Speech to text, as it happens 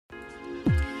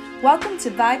Welcome to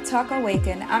Vibe Talk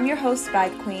Awaken. I'm your host,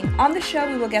 Vibe Queen. On the show,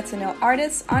 we will get to know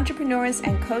artists, entrepreneurs,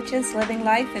 and coaches living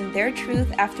life in their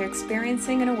truth after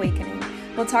experiencing an awakening.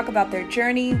 We'll talk about their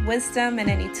journey, wisdom,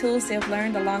 and any tools they've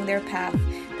learned along their path.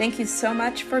 Thank you so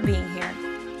much for being here.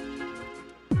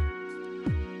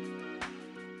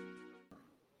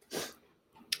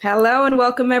 Hello and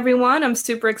welcome, everyone. I'm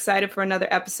super excited for another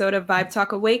episode of Vibe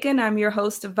Talk Awaken. I'm your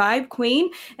host, Vibe Queen,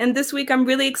 and this week I'm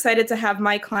really excited to have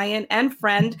my client and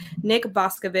friend, Nick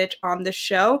Boscovich, on the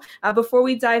show. Before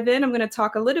we dive in, I'm going to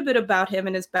talk a little bit about him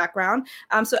and his background.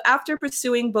 So after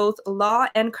pursuing both law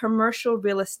and commercial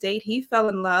real estate, he fell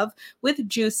in love with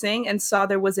juicing and saw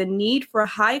there was a need for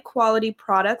high-quality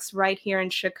products right here in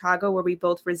Chicago, where we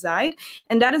both reside.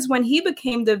 And that is when he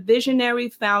became the visionary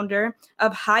founder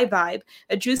of High Vibe,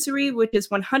 a juicery which is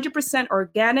 100%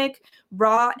 organic,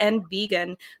 raw, and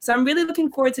vegan. So I'm really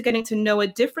looking forward to getting to know a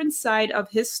different side of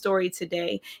his story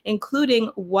today, including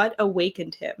what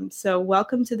awakened him. So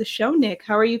welcome to the show, Nick.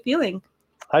 How are you feeling?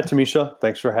 Hi, Tamisha.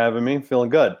 Thanks for having me. Feeling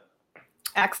good.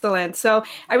 Excellent. So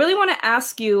I really want to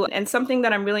ask you, and something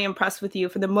that I'm really impressed with you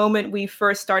from the moment we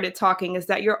first started talking is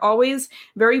that you're always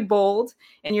very bold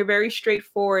and you're very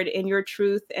straightforward in your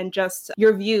truth and just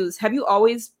your views. Have you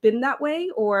always been that way,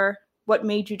 or what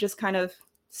made you just kind of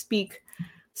speak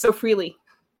so freely?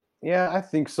 Yeah, I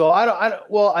think so.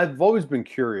 Well, I've always been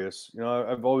curious.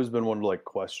 I've always been one to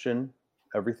question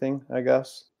everything, I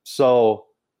guess. So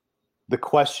the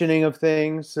questioning of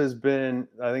things has been,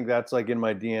 I think that's in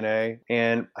my DNA.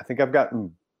 And I think I've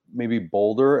gotten maybe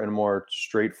bolder and more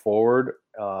straightforward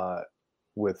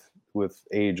with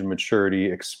age and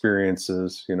maturity,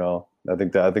 experiences. I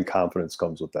think confidence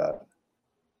comes with that.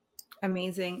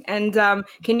 Amazing. And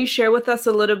can you share with us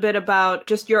a little bit about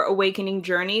just your awakening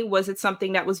journey? Was it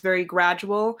something that was very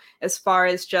gradual as far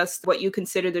as just what you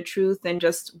consider the truth and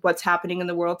just what's happening in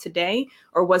the world today?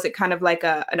 Or was it kind of like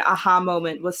an aha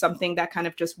moment, was something that kind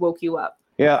of just woke you up?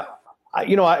 Yeah.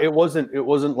 It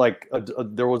wasn't like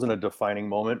there wasn't a defining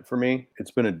moment for me.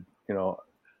 It's been I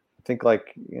think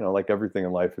like everything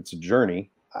in life, it's a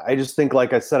journey. I just think,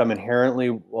 like I said, I'm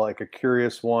inherently like a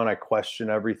curious one. I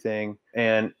question everything.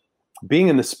 And being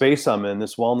in the space I'm in,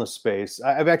 this wellness space,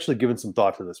 I've actually given some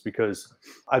thought to this because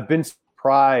I've been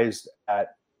surprised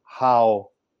at how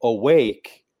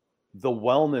awake the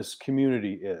wellness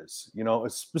community is,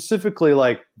 specifically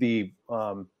like the,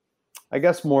 I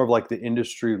guess more of like the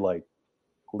industry, like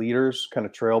leaders, kind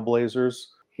of trailblazers,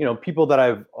 people that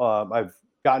I've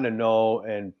gotten to know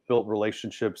and built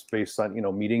relationships based on,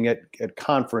 meeting at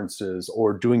conferences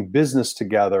or doing business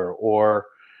together or,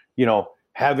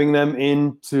 having them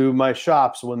into my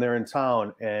shops when they're in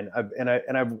town. And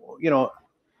I've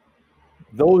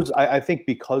those, I think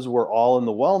because we're all in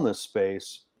the wellness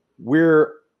space,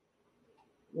 we're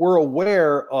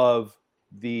aware of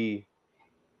the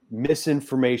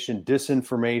misinformation,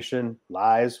 disinformation,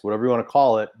 lies, whatever you want to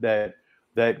call it, that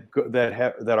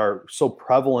are so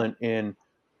prevalent in,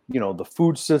 the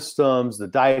food systems, the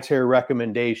dietary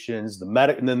recommendations,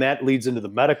 and then that leads into the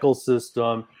medical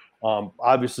system.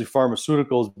 Obviously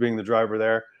pharmaceuticals being the driver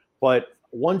there. But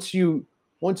once you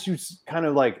kind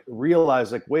of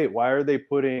realize, wait, why are they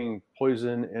putting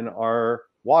poison in our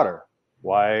water?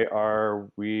 Why are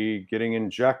we getting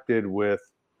injected with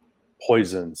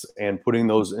poisons and putting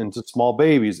those into small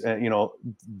babies and,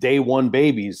 day one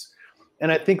babies?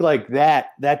 And I think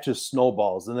that just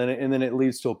snowballs. And then it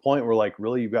leads to a point where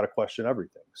really, you've got to question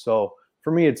everything. So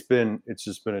for me, it's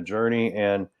just been a journey.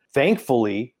 And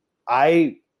thankfully,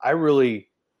 I really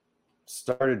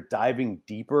started diving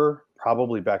deeper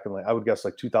probably back in I would guess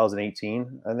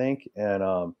 2018, I think.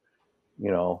 And,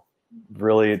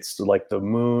 really it's like the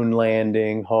moon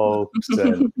landing hoax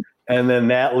and then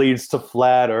that leads to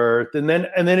flat earth. And then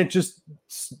it just,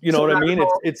 what I mean?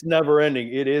 It's never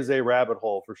ending. It is a rabbit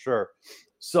hole for sure.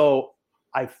 So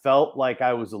I felt like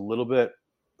I was a little bit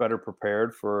better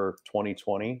prepared for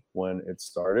 2020 when it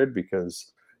started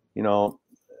because, not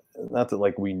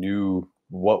that we knew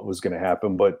what was going to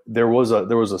happen, but there was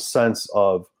a sense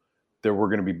of there were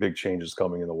going to be big changes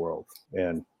coming in the world.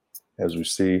 And as we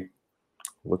see,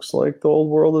 looks like the old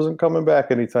world isn't coming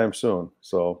back anytime soon.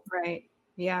 So right.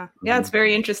 Yeah. It's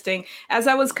very interesting. As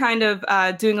I was kind of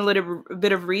doing a little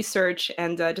bit of research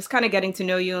and just kind of getting to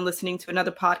know you and listening to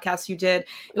another podcast you did,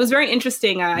 it was very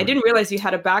interesting. I didn't realize you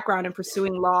had a background in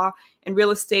pursuing law and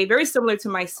real estate, very similar to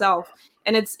myself.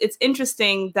 And it's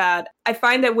interesting that I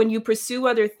find that when you pursue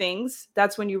other things,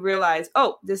 that's when you realize,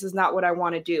 oh, this is not what I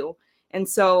want to do. And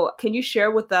so can you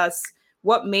share with us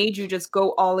what made you just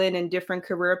go all in different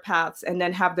career paths and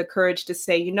then have the courage to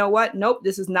say, you know what, nope,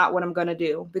 this is not what I'm going to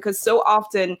do? Because so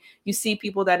often you see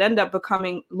people that end up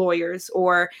becoming lawyers,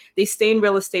 or they stay in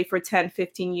real estate for 10,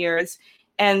 15 years,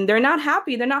 and they're not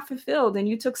happy, they're not fulfilled. And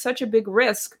you took such a big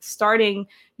risk starting,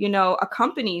 a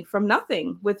company from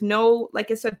nothing with no, like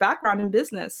I said, background in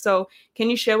business. So can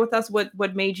you share with us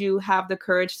what made you have the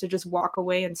courage to just walk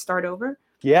away and start over?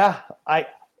 Yeah,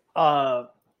 the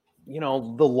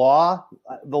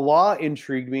law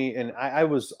intrigued me, and I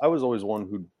was always one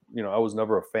who, I was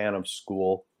never a fan of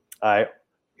school. I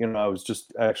was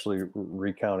just actually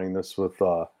recounting this with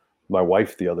my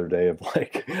wife the other day, of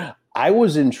like, I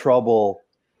was in trouble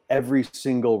every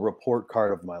single report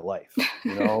card of my life,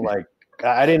 like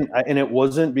and it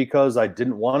wasn't because I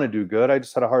didn't want to do good. I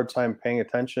just had a hard time paying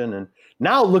attention. And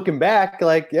now looking back,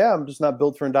 like, yeah, I'm just not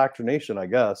built for indoctrination, I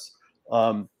guess.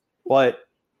 But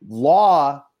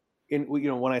law,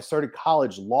 when I started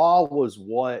college, law was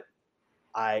what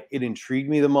it intrigued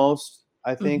me the most.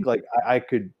 I think like I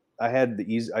had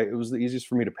it was the easiest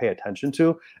for me to pay attention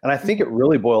to. And I think it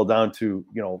really boiled down to,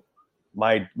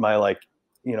 my like,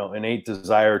 innate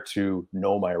desire to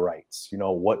know my rights,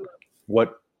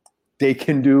 what they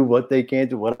can do, what they can't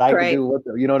do, what I can do,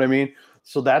 you know what I mean?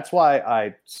 So that's why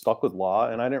I stuck with law,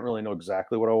 and I didn't really know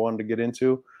exactly what I wanted to get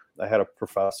into. I had a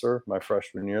professor my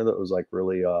freshman year that was like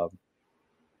really,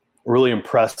 really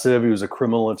impressive. He was a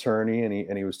criminal attorney,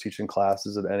 and he was teaching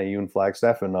classes at NAU in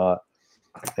Flagstaff, and I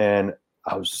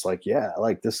was just like, yeah, I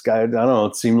like this guy. I don't know.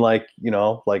 It seemed like,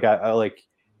 like I like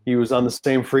he was on the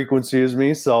same frequency as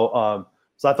me. So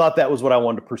I thought that was what I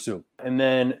wanted to pursue. And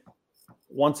then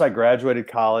once I graduated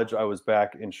college, I was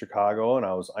back in Chicago, and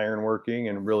I was ironworking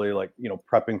and really like,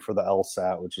 prepping for the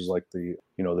LSAT, which is like the,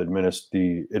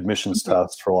 the admissions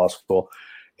test for law school.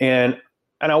 And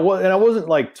I wasn't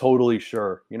like totally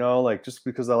sure, like just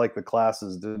because I like the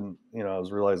classes didn't, I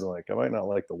was realizing like I might not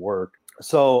like the work.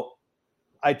 So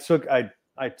I took the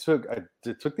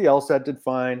LSAT, did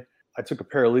fine. I took a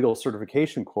paralegal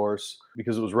certification course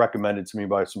because it was recommended to me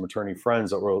by some attorney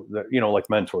friends that were, like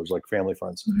mentors, like family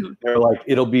friends. Mm-hmm. They're like,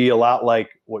 it'll be a lot like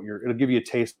it'll give you a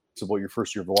taste of what your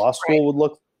first year of law school would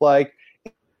look like,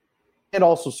 and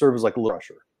also serve as like a little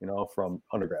pressure, from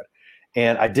undergrad.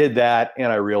 And I did that, and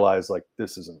I realized like,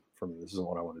 this isn't for me. This isn't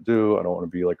what I want to do. I don't want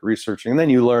to be like researching. And then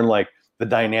you learn like the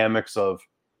dynamics of,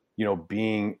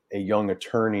 being a young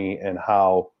attorney, and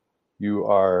how you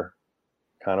are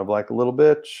kind of like a little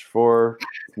bitch for,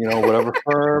 whatever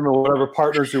firm or whatever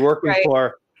partners you're working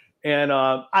for. And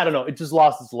I don't know, it just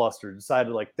lost its luster.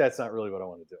 Decided like, that's not really what I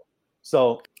want to do.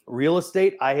 So real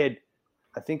estate, I've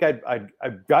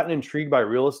gotten intrigued by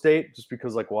real estate just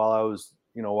because like while I was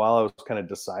kind of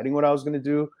deciding what I was going to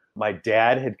do, my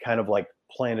dad had kind of like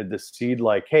planted this seed,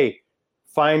 like, hey,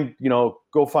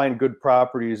 go find good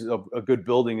properties of a good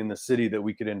building in the city that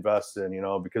we could invest in,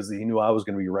 because he knew I was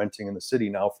going to be renting in the city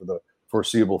now for the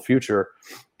foreseeable future.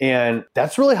 And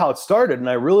that's really how it started. And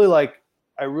I really loved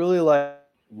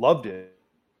it.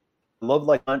 I love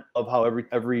how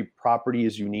every property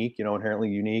is unique, inherently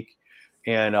unique.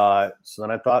 And so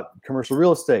then I thought commercial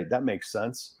real estate, that makes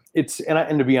sense.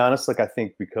 And to be honest, like I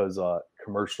think because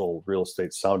commercial real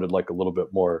estate sounded like a little bit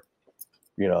more,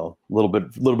 a little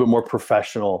bit more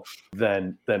professional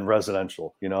than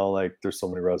residential, like there's so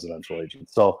many residential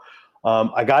agents. So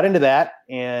I got into that,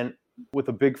 and with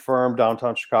a big firm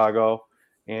downtown Chicago,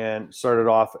 and started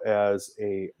off as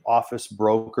a office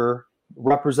broker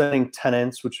representing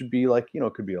tenants, which would be like,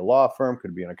 it could be a law firm,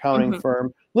 could be an accounting firm,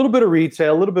 a little bit of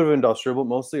retail, a little bit of industrial, but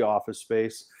mostly office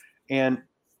space. And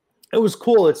it was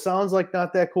cool. It sounds like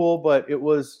not that cool, but it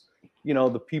was,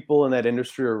 the people in that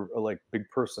industry are like big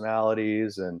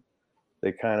personalities, and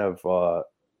they kind of,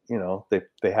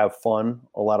 they have fun,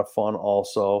 a lot of fun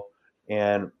also.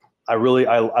 And I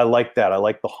like that. I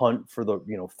like the hunt for the,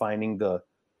 finding the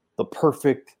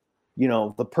perfect,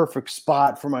 the perfect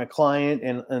spot for my client.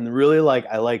 And really like,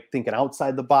 I like thinking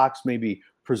outside the box, maybe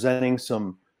presenting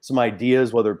some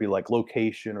ideas, whether it be like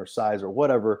location or size or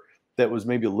whatever, that was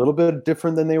maybe a little bit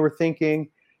different than they were thinking.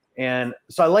 And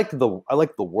so I liked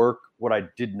the work. What I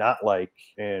did not like,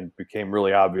 and became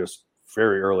really obvious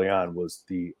very early on, was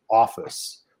the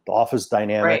office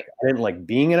dynamic. Right. I didn't like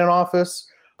being in an office.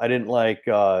 I didn't like,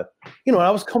 I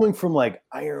was coming from like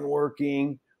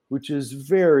ironworking, which is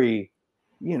very,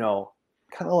 kind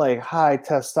of like high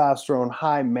testosterone,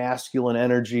 high masculine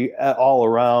energy all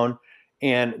around.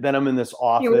 And then I'm in this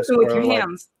office. You're working with your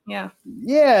hands. Yeah.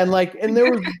 Yeah. And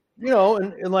there was,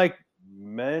 and like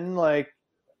men, like,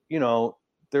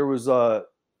 there was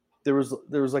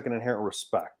like an inherent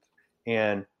respect,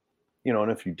 and,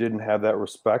 and if you didn't have that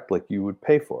respect, like you would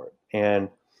pay for it. And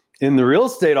in the real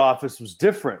estate office was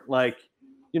different. Like,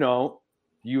 you know,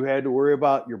 you had to worry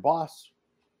about your boss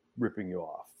ripping you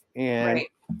off. And, Right.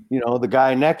 you know, the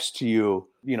guy next to you,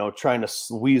 you know, trying to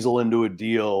weasel into a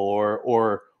deal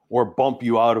or bump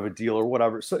you out of a deal or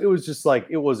whatever. So it was just like,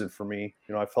 it wasn't for me.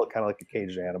 You know, I felt kind of like a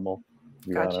caged animal, to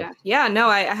be Gotcha. honest. Yeah, no,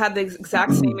 I had the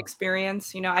exact same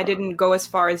experience. You know, I didn't go as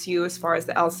far as you, as far as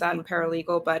the LSAT and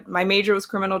paralegal, but my major was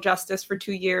criminal justice for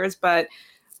 2 years. But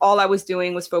all I was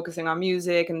doing was focusing on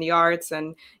music and the arts,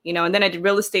 and, you know, and then I did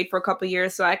real estate for a couple of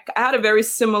years. So I had a very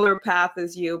similar path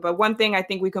as you. But one thing I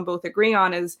think we can both agree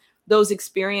on is those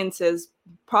experiences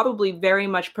probably very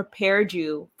much prepared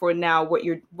you for now what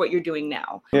you're doing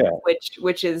now, Yeah.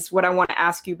 which is what I want to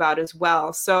ask you about as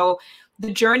well. So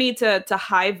the journey to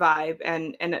High Vibe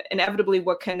and inevitably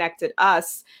what connected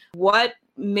us, what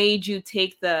made you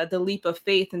take the leap of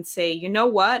faith and say, you know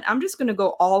what, I'm just going to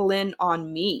go all in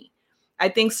on me. I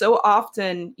think so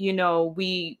often, you know,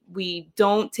 we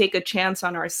don't take a chance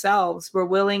on ourselves. We're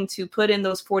willing to put in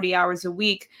those 40 hours a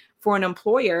week for an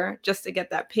employer just to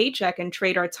get that paycheck and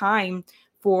trade our time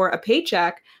for a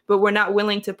paycheck, but we're not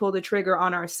willing to pull the trigger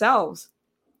on ourselves.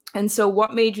 And so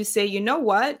what made you say, you know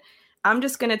what, I'm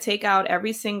just going to take out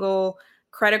every single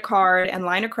credit card and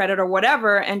line of credit or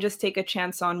whatever and just take a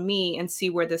chance on me and see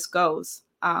where this goes?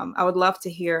 I would love to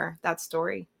hear that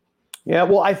story. Yeah,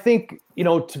 well, I think, you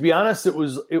know, to be honest, it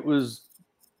was, you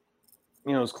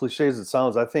know, as cliche as it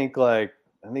sounds, I think High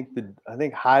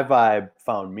Vibe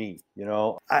found me. You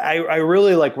know, I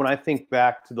really, like, when I think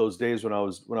back to those days when I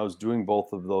was doing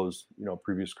both of those, you know,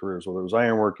 previous careers, whether it was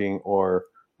ironworking or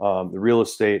the real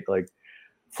estate, like,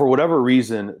 for whatever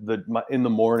reason, in the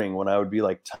morning when I would be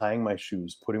like tying my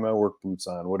shoes, putting my work boots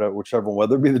on, whichever one,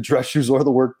 whether it be the dress shoes or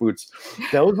the work boots,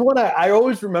 that was when I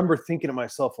always remember thinking to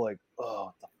myself, like, oh,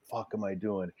 what the fuck am I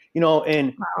doing? You know,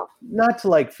 and not to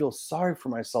like feel sorry for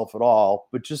myself at all,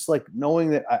 but just like knowing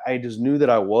that I just knew that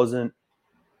I wasn't,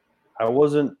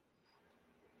 you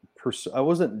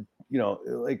know,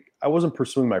 like, I wasn't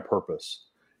pursuing my purpose.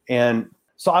 And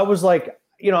so I was like,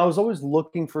 you know, I was always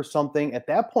looking for something. At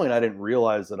that point, I didn't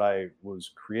realize that I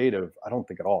was creative. I don't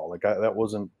think at all. Like, that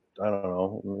wasn't, I don't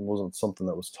know, it wasn't something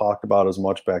that was talked about as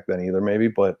much back then either, maybe.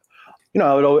 But, you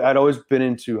know, I'd always been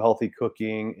into healthy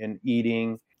cooking and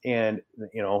eating and,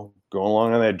 you know, going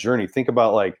along on that journey. Think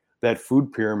about, like, that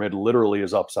food pyramid literally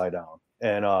is upside down.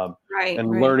 And,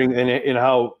 learning and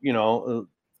how, you know,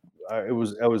 I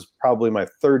was probably my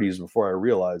 30s before I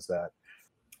realized that.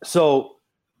 So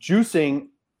juicing,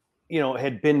 you know,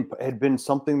 had been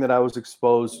something that I was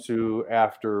exposed to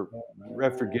after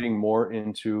getting more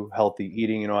into healthy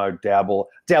eating. You know, I dabbled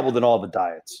in all the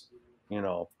diets, you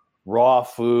know, raw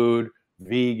food,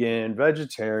 vegan,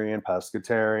 vegetarian,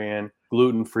 pescatarian,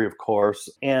 gluten-free, of course.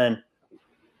 And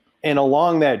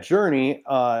along that journey,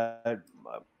 my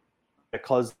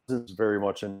cousin's very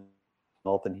much in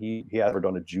health, and he had never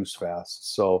done a juice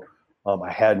fast. So I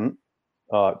hadn't.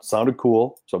 It sounded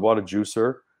cool. So I bought a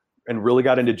juicer and really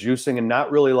got into juicing, and I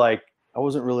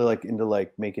wasn't really like into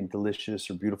like making delicious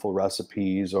or beautiful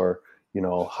recipes or, you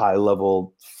know, high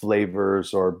level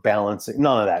flavors or balancing,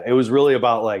 none of that. It was really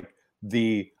about like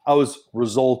I was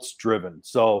results driven.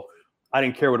 So I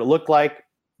didn't care what it looked like.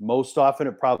 Most often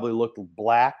it probably looked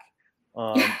black.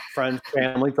 Friends,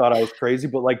 family thought I was crazy,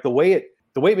 but like the way it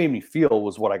made me feel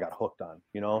was what I got hooked on,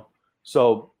 you know?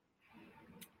 So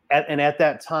at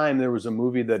that time, there was a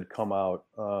movie that had come out,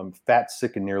 Fat,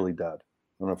 Sick, and Nearly Dead. I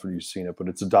don't know if you've seen it, but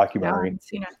it's a documentary. No, I haven't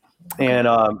seen it.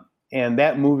 And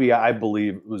that movie, I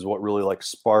believe, was what really like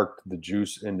sparked the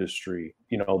juice industry.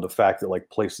 You know, the fact that like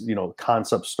places, you know,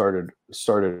 concepts started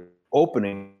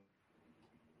opening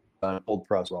on cold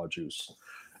press raw juice.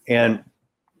 And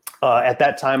at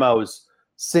that time, I was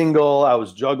single. I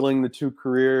was juggling the two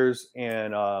careers,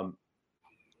 and it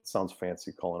sounds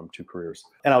fancy calling them two careers.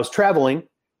 And I was traveling.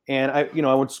 And I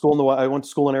went to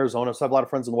school in Arizona, so I have a lot of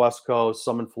friends on the West Coast,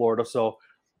 some in Florida. So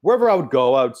wherever I would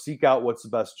go, I would seek out what's the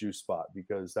best juice spot,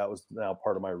 because that was now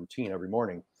part of my routine every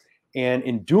morning. And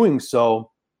in doing so,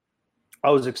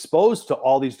 I was exposed to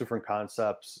all these different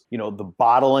concepts. You know, the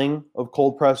bottling of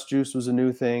cold pressed juice was a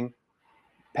new thing.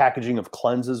 Packaging of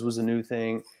cleanses was a new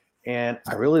thing. And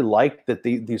I really liked that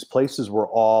these places were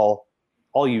all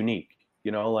unique.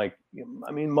 You know, like,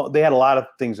 I mean, they had a lot of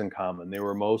things in common.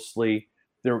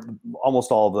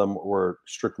 Almost all of them were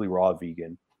strictly raw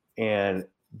vegan, and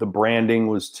the branding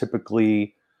was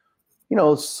typically, you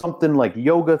know, something like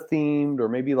yoga themed, or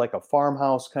maybe like a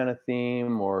farmhouse kind of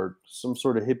theme, or some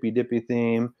sort of hippy dippy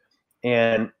theme.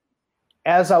 And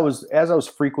as I was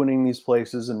frequenting these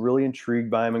places and really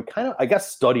intrigued by them and kind of, I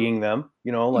guess, studying them,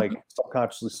 you know, like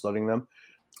subconsciously studying them,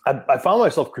 I found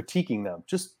myself critiquing them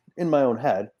just in my own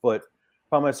head, but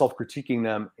found myself critiquing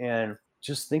them and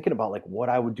just thinking about like what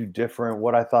I would do different,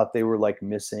 what I thought they were like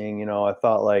missing. You know, I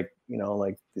thought like, you know,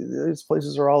 like these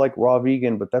places are all like raw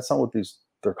vegan, but that's not what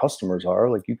their customers are.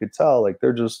 Like you could tell, like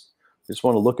they just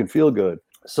want to look and feel good.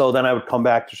 So then I would come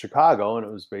back to Chicago, and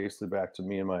it was basically back to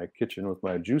me in my kitchen with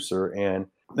my juicer, and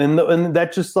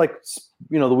that just like,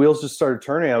 you know, the wheels just started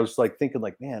turning. I was like thinking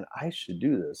like, man, I should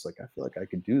do this. Like I feel like I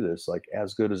could do this like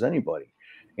as good as anybody.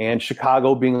 And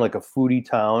Chicago being like a foodie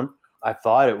town, I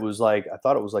thought it was like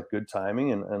good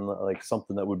timing and like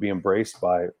something that would be embraced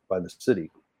by the city.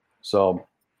 So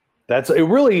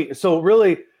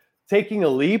really taking a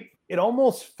leap, it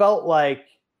almost felt like,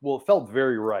 well, it felt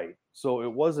very right. So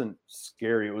it wasn't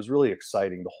scary. It was really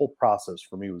exciting. The whole process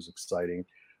for me was exciting.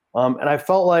 And I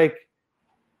felt like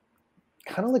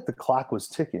kind of like the clock was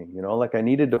ticking, you know, like I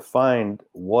needed to find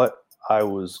what I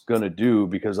was going to do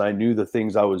because I knew the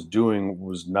things I was doing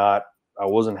I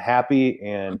wasn't happy.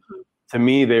 And to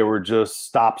me, they were just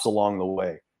stops along the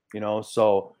way, you know?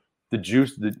 So the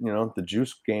juice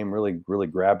game really, really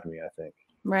grabbed me, I think.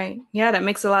 Right. Yeah, that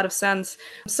makes a lot of sense.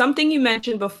 Something you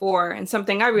mentioned before and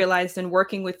something I realized in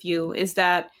working with you is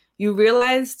that you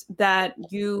realized that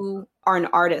you are an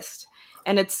artist.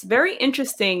 And it's very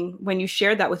interesting when you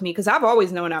shared that with me, because I've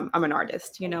always known I'm an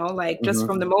artist, you know, like just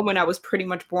from the moment I was pretty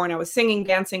much born, I was singing,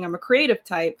 dancing, I'm a creative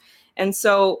type. And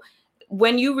so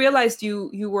when you realized you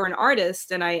were an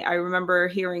artist, and I remember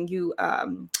hearing you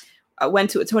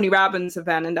went to a Tony Robbins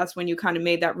event, and that's when you kind of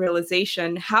made that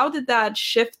realization. How did that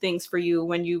shift things for you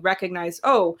when you recognized,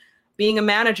 oh, being a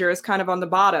manager is kind of on the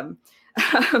bottom?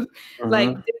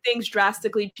 Like, did things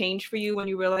drastically change for you when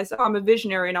you realized, oh, I'm a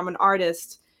visionary and I'm an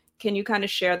artist? Can you kind of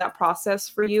share that process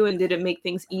for you? And did it make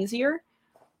things easier?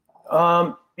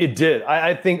 It did.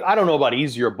 I think, I don't know about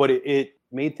easier, but it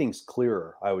made things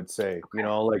clearer, I would say. Okay. You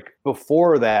know, like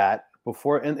before that,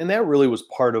 and that really was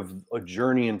part of a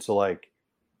journey into like,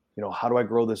 you know, how do I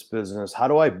grow this business? How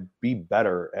do I be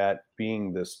better at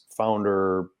being this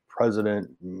founder, president,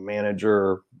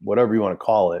 manager, whatever you want to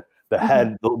call it, the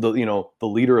head, the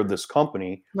leader of this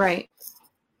company. Right.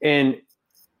 And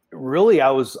really,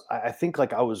 I think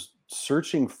like I was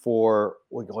searching for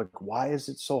like, why is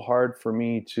it so hard for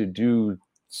me to do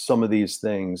some of these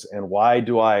things? And why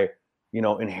do I, you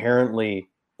know, inherently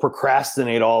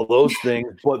procrastinate all those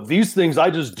things, but these things I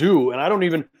just do, and they don't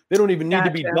even need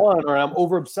to be done, or I'm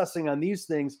over obsessing on these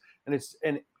things. And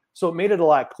so it made it a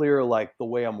lot clearer, like the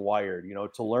way I'm wired, you know,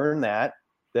 to learn that,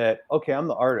 okay, I'm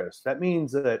the artist. That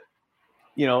means that,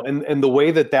 you know, and the way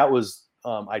that was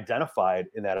identified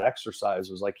in that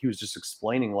exercise was like, he was just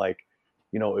explaining like,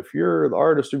 you know, if you're the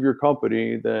artist of your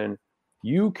company, then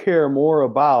you care more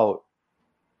about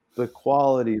the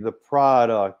quality, the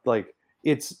product, like,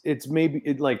 it's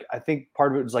maybe like, I think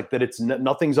part of it is like that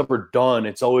nothing's ever done.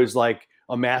 It's always like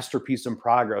a masterpiece in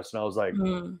progress. And I was like,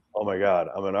 oh my God,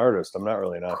 I'm an artist. I'm not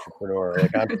really an entrepreneur.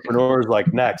 Like entrepreneur is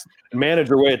like next, and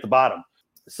manager way at the bottom.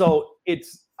 So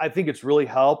I think it's really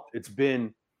helped. It's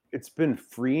been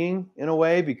freeing in a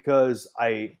way, because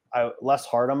I less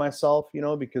hard on myself, you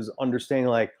know, because understanding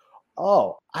like,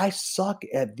 oh, I suck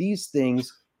at these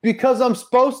things because I'm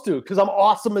supposed to, because I'm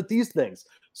awesome at these things.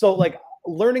 So like,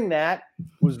 learning that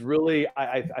was really,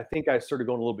 I think I started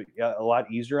going a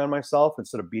lot easier on myself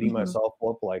instead of beating myself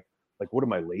up like, what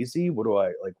am I, lazy? What do I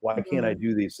like? Why can't I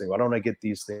do these things? Why don't I get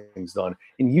these things done?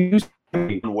 And use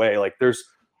a way, like there's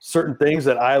certain things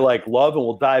that I like love and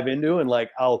will dive into, and like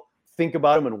I'll think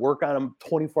about them and work on them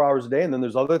 24 hours a day. And then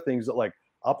there's other things that like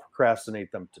I'll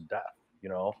procrastinate them to death, you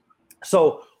know?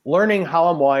 So learning how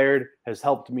I'm wired has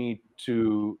helped me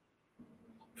to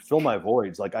fill my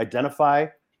voids, like identify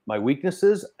my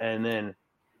weaknesses and then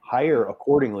hire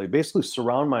accordingly. Basically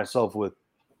surround myself with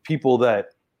people that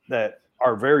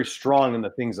are very strong in the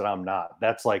things that I'm not.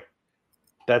 That's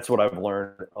what I've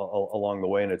learned along the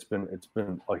way. And it's been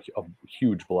a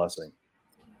huge blessing.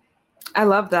 I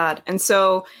love that. And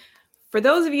so for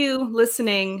those of you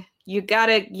listening, you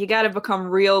gotta become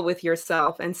real with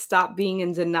yourself and stop being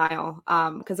in denial.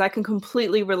 Because I can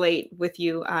completely relate with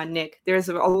you, Nick. There's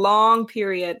a long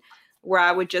period where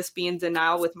I would just be in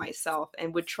denial with myself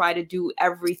and would try to do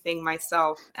everything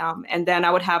myself. And then I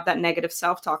would have that negative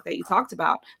self-talk that you talked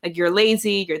about. Like, you're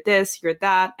lazy, you're this, you're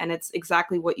that. And it's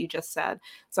exactly what you just said.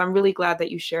 So I'm really glad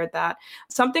that you shared that.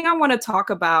 Something I want to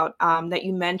talk about that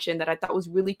you mentioned that I thought was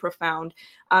really profound.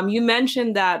 You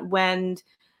mentioned that when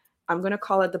I'm going to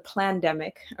call it the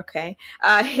plandemic, okay,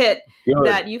 hit, Good.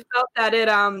 that you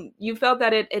felt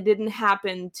that it didn't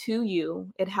happen to you,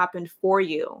 it happened for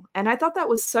you. And I thought that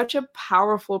was such a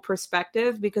powerful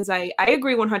perspective, because I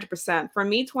agree 100%. For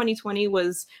me, 2020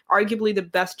 was arguably the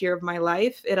best year of my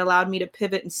life. It allowed me to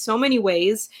pivot in so many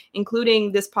ways,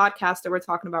 including this podcast that we're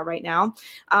talking about right now.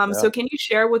 So can you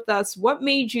share with us what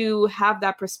made you have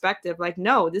that perspective? Like,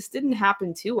 no, this didn't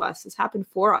happen to us. This happened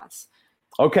for us.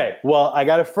 Okay, well, I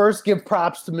got to first give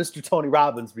props to Mr. Tony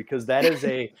Robbins, because that is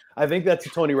I think that's a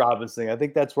Tony Robbins thing. I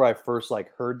think that's where I first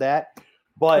heard that.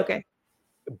 But okay.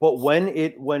 But when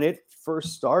it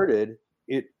first started,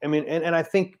 and I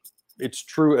think it's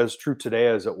true today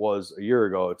as it was a year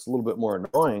ago. It's a little bit more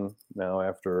annoying now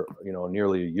after,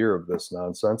 nearly a year of this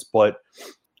nonsense, but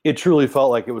it truly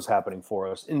felt like it was happening for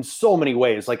us in so many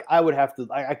ways. Like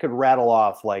I could rattle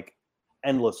off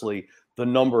endlessly the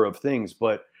number of things,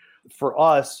 but for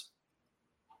us,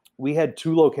 we had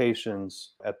 2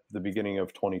 locations at the beginning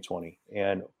of 2020,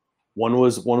 and one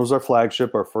was our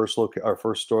flagship, our first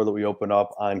store that we opened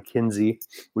up on Kinsey,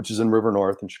 which is in River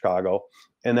North in Chicago,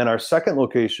 and then our second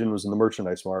location was in the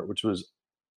Merchandise Mart, which is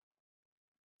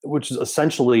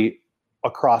essentially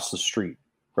across the street,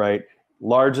 right?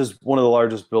 One of the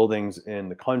largest buildings in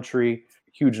the country,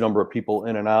 huge number of people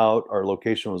in and out. Our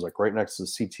location was right next to the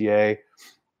CTA.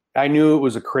 I knew it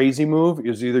was a crazy move. It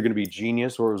was either going to be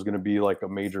genius or it was going to be a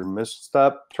major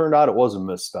misstep. Turned out it was a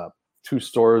misstep. 2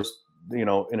 stores,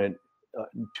 in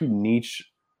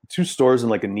two stores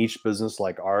in a niche business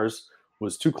like ours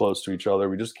was too close to each other.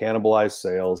 We just cannibalized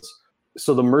sales.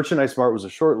 So the Merchandise Mart was a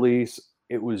short lease.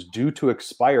 It was due to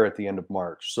expire at the end of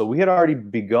March. So we had already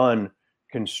begun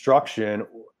construction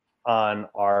on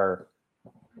our,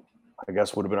 I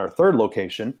guess would have been our 3rd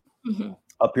location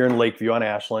up here in Lakeview on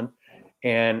Ashland.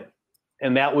 And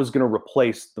that was going to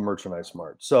replace the Merchandise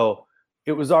Mart. So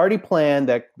it was already planned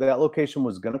that location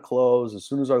was going to close. As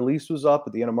soon as our lease was up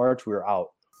at the end of March, we were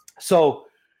out. So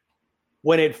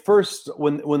when the first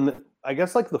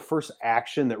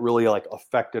action that really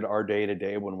affected our day to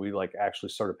day, when we actually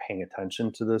started paying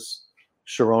attention to this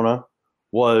Sharona,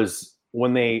 was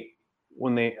when they,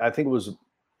 I think it was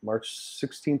March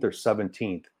 16th or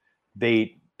 17th,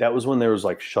 that was when there was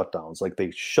shutdowns. They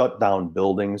shut down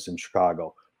buildings in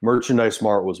Chicago. Merchandise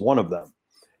Mart was one of them,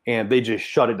 and they just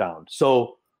shut it down.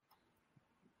 So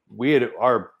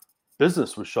our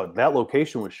business was shut. That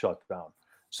location was shut down.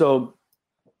 So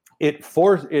it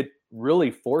really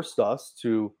forced us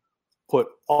to put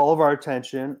all of our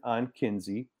attention on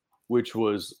Kinsey, which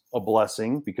was a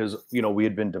blessing because, we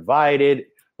had been divided.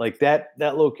 That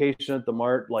location at the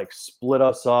Mart, split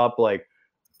us up.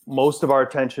 Most of our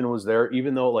attention was there,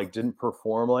 even though it didn't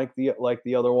perform like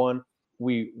the other one.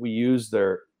 We used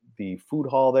the food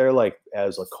hall there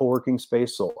as a co-working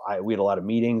space. So we had a lot of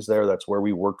meetings there. That's where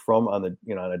we worked from on a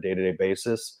day-to-day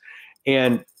basis.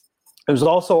 And it was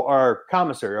also our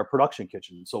commissary, our production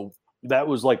kitchen. So that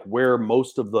was where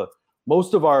most of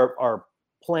our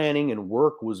planning and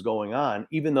work was going on,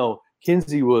 even though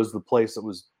Kinsey was the place that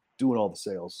was doing all the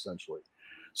sales essentially.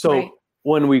 So right.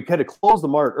 When we had to close the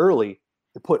Mart early,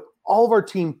 to put all of our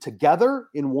team together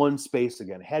in one space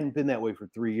again. It hadn't been that way for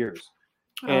 3 years.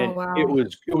 And wow.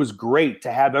 it was great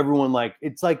to have everyone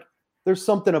it's there's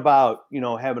something about,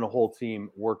 having a whole team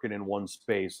working in one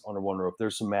space under one roof.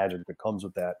 There's some magic that comes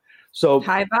with that. So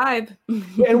high vibe.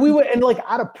 and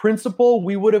out of principle,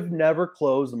 we would have never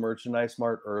closed the Merchandise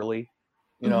Mart early.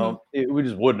 We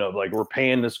just wouldn't have. We're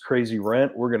paying this crazy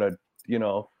rent. We're going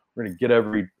to get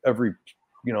every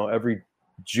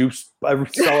juice,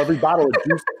 sell every bottle of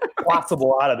juice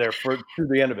possible out of there through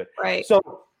the end of it. Right.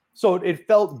 So it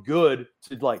felt good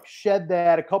to shed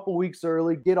that a couple weeks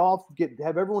early,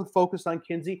 have everyone focused on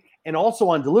Kinsey and also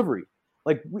on delivery.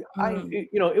 It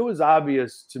was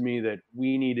obvious to me that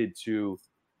we needed to,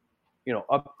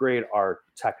 upgrade our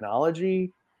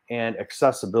technology and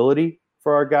accessibility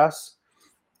for our guests.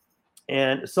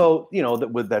 And so,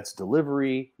 that's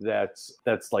delivery, that's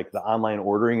the online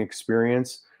ordering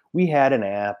experience. We had an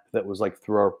app that was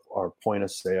through our point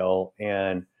of sale,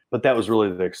 but that was really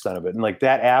the extent of it. And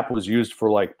that app was used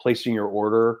for placing your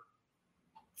order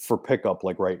for pickup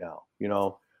right now,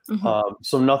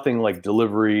 so nothing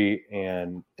delivery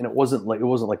and it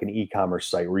wasn't an e-commerce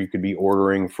site where you could be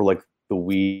ordering for the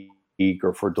week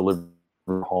or for delivery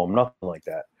home, nothing like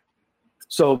that.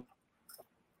 So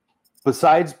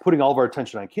besides putting all of our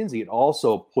attention on Kinsey, it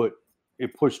also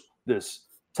pushed this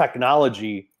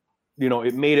technology.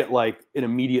 It made it an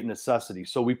immediate necessity.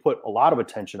 So we put a lot of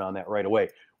attention on that right away.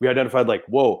 We identified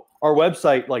whoa, our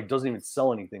website doesn't even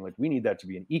sell anything. We need that to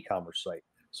be an e-commerce site.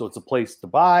 So it's a place to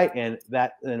buy, and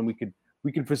then we could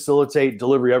we can facilitate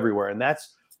delivery everywhere. And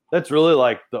that's really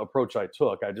like the approach I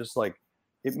took. I just like,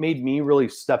 it made me really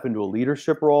step into a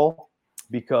leadership role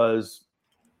because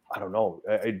I don't know,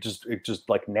 it just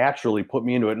like naturally put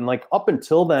me into it. And like up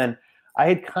until then, I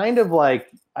had kind of like,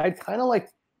 I don't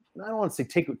want to say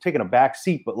taking a back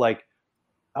seat, but like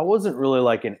I wasn't really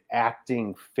like an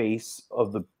acting face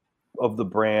of the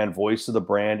brand, voice of the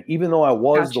brand, even though I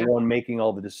was the one making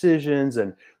all the decisions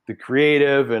and the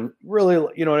creative and really,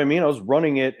 you know what I mean? I was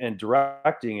running it and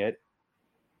directing it.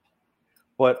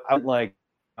 But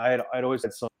I'd always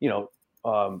had some, you know,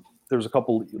 there was a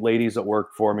couple ladies that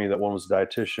worked for me. That one was a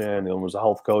dietitian, the one was a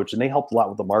health coach, and they helped a lot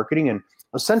with the marketing. And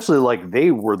essentially, like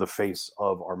they were the face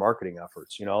of our marketing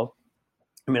efforts. You know,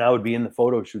 I mean, I would be in the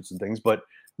photo shoots and things, but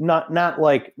not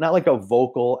like a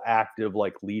vocal, active,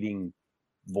 like leading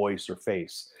voice or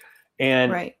face.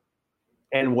 And right.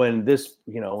 And when this,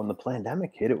 you know, when the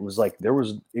pandemic hit, it was like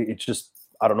it just,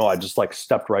 I don't know, I just like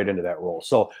stepped right into that role.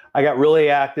 So I got really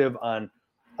active on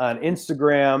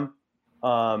Instagram.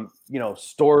 You know,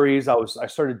 stories. I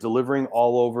started delivering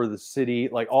all over the city,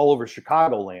 like all over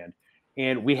Chicagoland,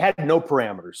 and we had no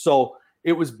parameters. So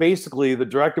it was basically the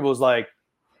directive was like,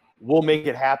 we'll make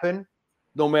it happen,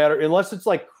 no matter, unless it's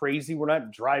like crazy. We're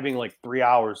not driving like 3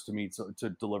 hours to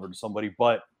deliver to somebody,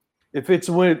 but if it's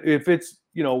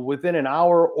you know within an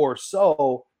hour or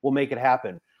so, we'll make it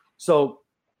happen. So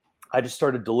I just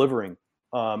started delivering,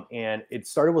 and it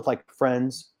started with like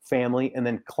friends, family, and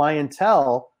then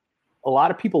clientele. A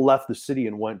lot of people left the city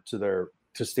and went to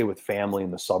stay with family in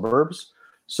the suburbs.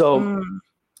 So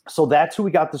that's who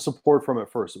we got the support from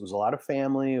at first. It was a lot of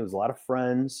family. It was a lot of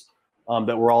friends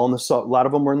that were all a lot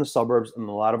of them were in the suburbs, and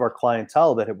a lot of our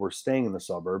clientele that were staying in the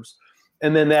suburbs.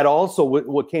 And then that also,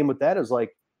 what came with that is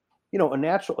like, you know, a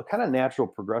kind of natural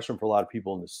progression for a lot of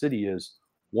people in the city is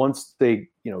once they,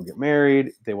 you know, get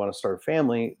married, they want to start a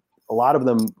family, a lot of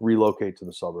them relocate to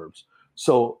the suburbs.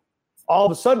 So all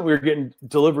of a sudden we were getting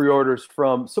delivery orders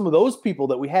from some of those people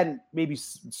that we hadn't maybe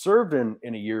served in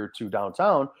a year or two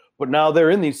downtown, but now they're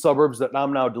in these suburbs that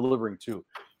I'm now delivering to.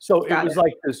 So it was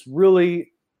like this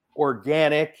really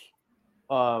organic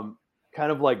kind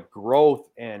of like growth,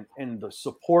 and the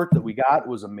support that we got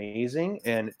was amazing.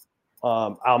 And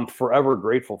I'm forever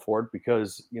grateful for it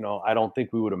because, you know, I don't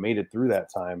think we would have made it through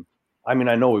that time. I mean,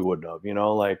 I know we wouldn't have, you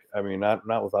know, like, I mean, not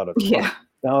without a ton,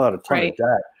 not without a ton of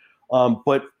debt.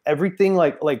 But everything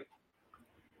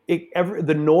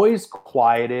the noise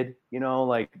quieted, you know,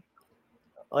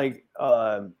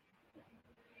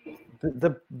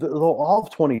 the all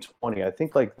of 2020, I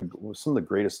think like some of the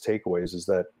greatest takeaways is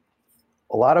that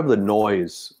a lot of the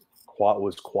noise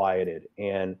was quieted,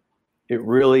 and it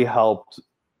really helped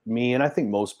me. And I think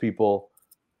most people,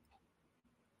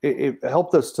 it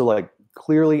helped us to like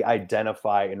clearly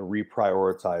identify and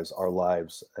reprioritize our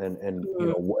lives and you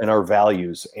know, and our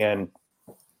values. And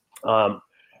all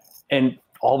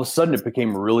of a sudden it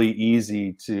became really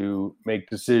easy to make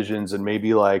decisions and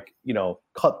maybe like, you know,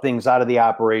 cut things out of the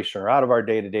operation or out of our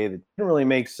day-to-day that didn't really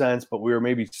make sense, but we were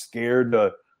maybe scared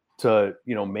to,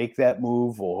 you know, make that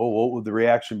move, or what would the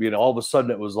reaction be? And all of a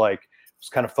sudden it was like, it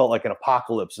kind of felt like an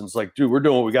apocalypse. And it's like, dude, we're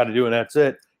doing what we got to do. And that's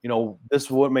it. You know, this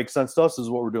is what makes sense to us. This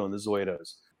is what we're doing. This is the way it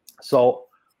is. So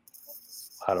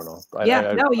I don't know.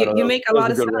 You make a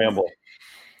lot of sense. Ramble.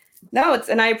 No,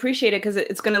 and I appreciate it because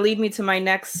it's going to lead me to my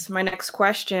next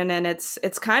question, and it's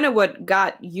kind of what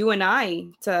got you and I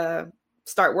to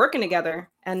start working together.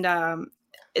 And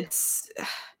it's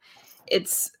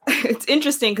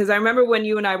interesting because I remember when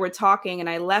you and I were talking, and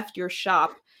I left your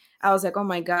shop, I was like, oh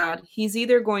my God, he's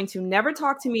either going to never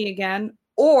talk to me again,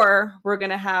 or we're going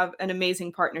to have an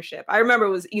amazing partnership. I remember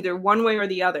it was either one way or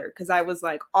the other, because I was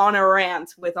like on a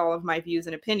rant with all of my views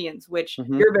and opinions, which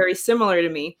you're very similar to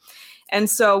me. And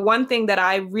so one thing that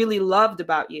I really loved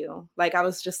about you, like I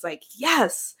was just like,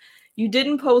 yes, you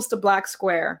didn't post a black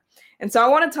square. And so I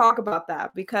want to talk about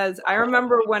that, because I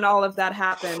remember when all of that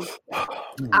happened,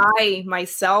 I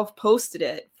myself posted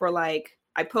it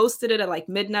I posted it at like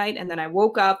midnight, and then I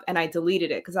woke up and I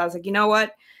deleted it because I was like, you know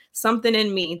what? Something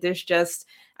in me,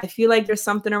 I feel like there's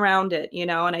something around it, you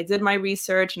know, and I did my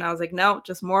research and I was like, no,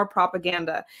 just more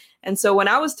propaganda. And so when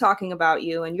I was talking about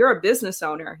you, and you're a business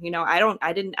owner, you know,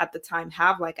 I didn't at the time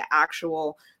have like an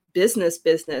actual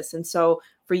business. And so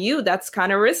for you, that's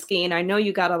kind of risky. And I know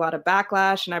you got a lot of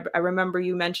backlash. And I remember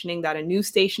you mentioning that a news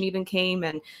station even came,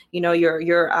 and, you know,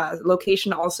 your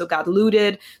location also got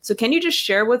looted. So can you just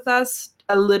share with us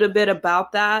a little bit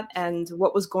about that and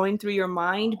what was going through your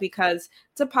mind? Because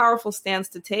it's a powerful stance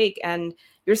to take, and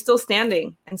you're still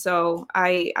standing. And so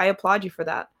I applaud you for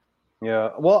that. Yeah.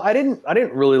 Well, I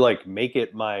didn't really like make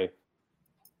it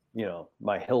you know,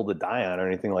 my hill to die on or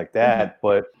anything like that.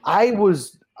 But I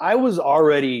was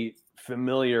already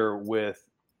familiar with,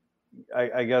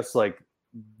 I guess, like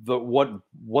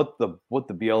what the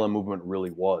BLM movement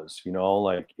really was, you know,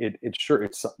 like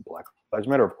it's Black Lives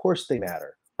Matter. Of course they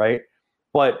matter, right?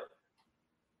 But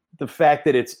the fact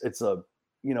that it's a,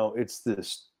 you know, it's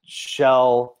this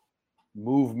shell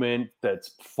movement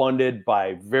that's funded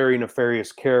by very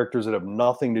nefarious characters that have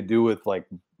nothing to do with, like,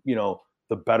 you know,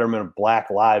 the betterment of Black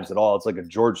lives at all. It's like a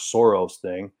George Soros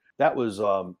thing. That was,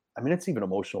 I mean, it's even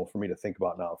emotional for me to think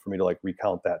about now, for me to like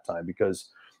recount that time, because,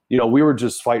 you know, we were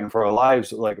just fighting for our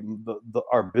lives, like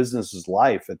our business's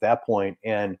life at that point.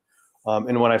 And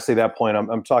when I say that point,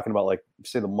 I'm talking about, like,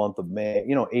 say the month of May,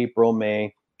 you know, April,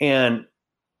 May, and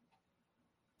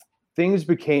things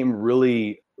became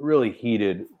really, really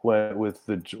heated with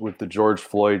the George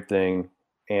Floyd thing.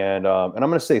 And I'm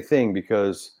going to say thing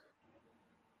because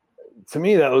to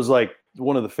me, that was like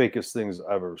one of the fakest things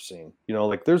I've ever seen. You know,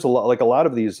 like there's a lot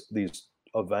of these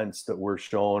events that are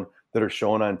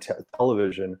shown on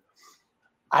television.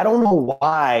 I don't know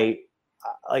why,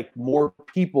 like, more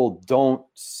people don't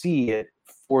see it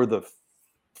for the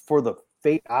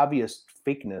fake, obvious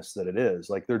fakeness that it is.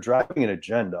 Like, they're driving an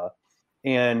agenda,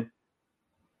 and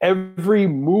every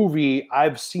movie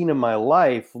I've seen in my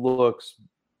life looks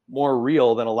more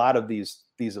real than a lot of these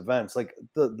events. Like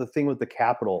the thing with the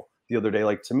Capitol the other day,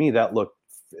 like, to me, that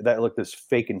looked as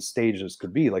fake and staged as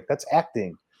could be. Like, that's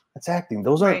acting.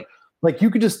 Those aren't, like,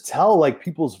 you could just tell, like,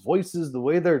 people's voices, the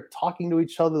way they're talking to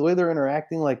each other, the way they're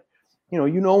interacting, like, you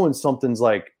know when something's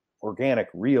like organic,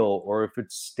 real, or if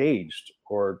it's staged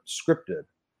or scripted,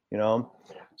 you know?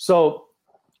 So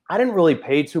I didn't really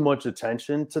pay too much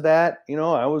attention to that. You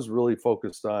know, I was really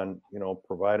focused on, you know,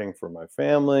 providing for my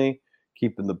family,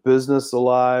 keeping the business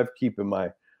alive, keeping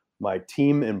my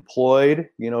team employed,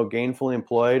 you know, gainfully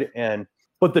employed.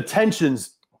 But the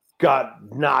tensions got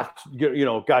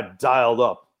dialed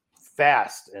up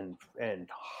fast and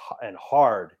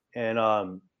hard.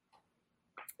 And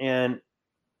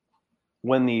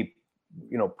when the,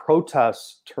 you know,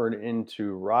 protests turned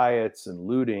into riots and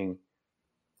looting,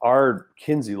 our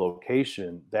Kinsey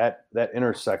location, that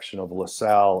intersection of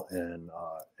LaSalle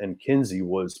and Kinsey,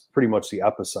 was pretty much the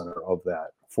epicenter of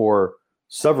that for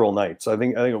several nights. I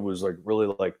think it was like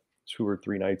really like 2 or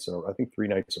 3 nights I think 3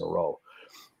 nights in a row.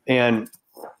 And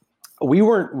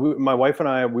my wife and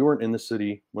I, we weren't in the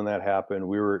city when that happened.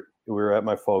 We were at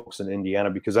my folks in Indiana,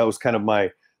 because that was kind of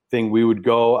my thing.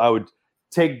 I would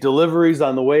take deliveries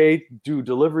on the way, do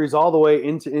deliveries all the way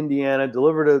into Indiana,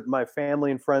 deliver to my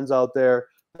family and friends out there.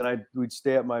 Then we'd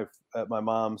stay at my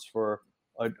mom's for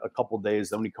a couple of days.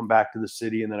 Then we'd come back to the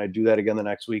city, and then I'd do that again the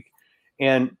next week.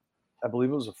 And I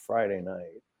believe it was a Friday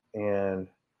night, and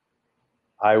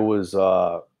I was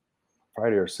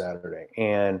Friday or Saturday,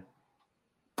 and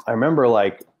I remember,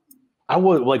 like,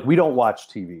 we don't watch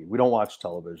TV, we don't watch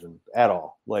television at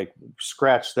all. Like,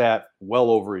 scratch that,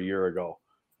 well over a year ago,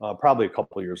 probably a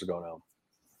couple of years ago now.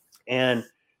 And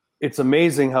it's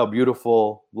amazing how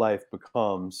beautiful life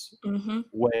becomes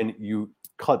when you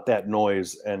cut that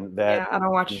noise and that. Yeah, I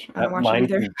don't watch it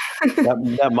either.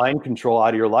 that mind control out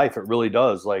of your life. It really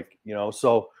does. Like, you know,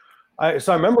 so I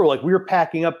remember, like, we were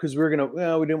packing up because we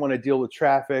didn't want to deal with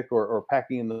traffic or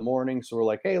packing in the morning. So we're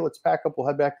like, hey, let's pack up. We'll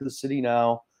head back to the city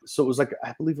now. So it was like,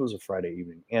 I believe it was a Friday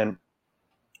evening, and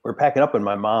we're packing up, and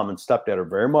my mom and stepdad are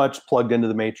very much plugged into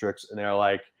the Matrix, and they're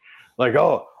like,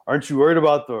 oh, aren't you worried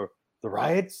about the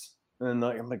riots? And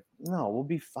I'm like, no, we'll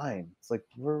be fine. It's like,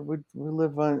 we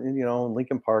live on, you know, in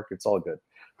Lincoln Park. It's all good.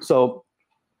 So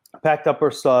I packed up our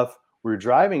stuff. We were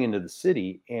driving into the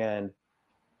city, and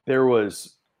it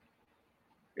was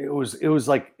surreal.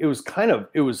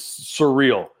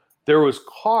 There was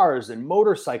cars and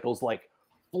motorcycles, like,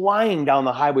 flying down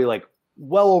the highway, like,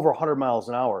 well over 100 miles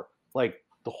an hour, like,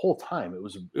 the whole time.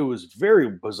 It was very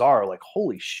bizarre. Like,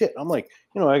 holy shit. I'm like,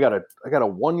 you know, I got a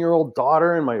 1-year-old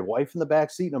daughter and my wife in the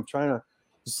back seat, and I'm trying to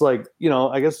just, like, you know,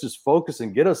 I guess just focus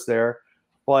and get us there.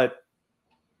 But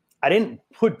I didn't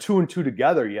put 2 and 2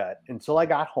 together yet until I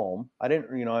got home. I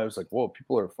didn't, you know, I was like, whoa,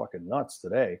 people are fucking nuts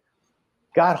today.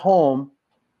 Got home,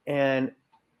 and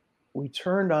we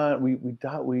turned on, we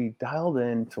dialed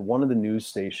in to one of the news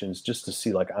stations just to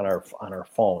see, like, on our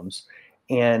phones,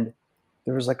 and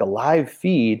there was, like, a live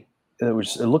feed, and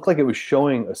it looked like it was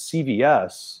showing a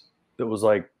CVS that was,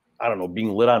 like, I don't know,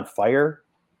 being lit on fire.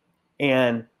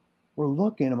 And we're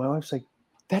looking, and my wife's like,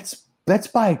 that's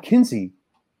by Kinsey.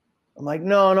 I'm like,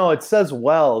 no, it says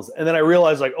Wells. And then I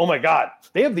realized, like, oh my God,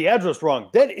 they have the address wrong.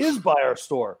 That is by our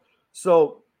store.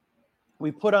 So we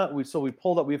pulled up, we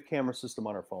have camera system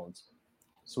on our phones.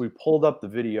 So we pulled up the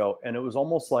video, and it was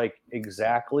almost like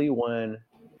exactly when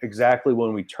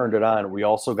we turned it on, we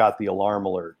also got the alarm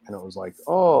alert, and it was like,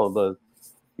 oh, the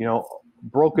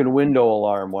broken window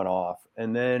alarm went off,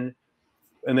 and then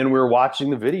we were watching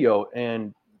the video,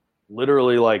 and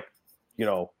literally, like,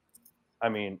 I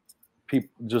mean, people,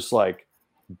 just like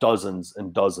dozens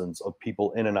and dozens of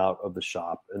people in and out of the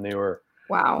shop, and they were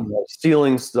wow,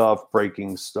 stealing stuff,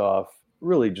 breaking stuff,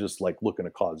 really just like looking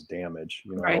to cause damage,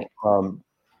 Right.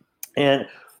 And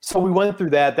so we went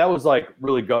through that. That was like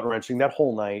really gut wrenching that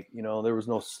whole night. There was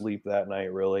no sleep that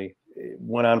night, really. It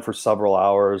went on for several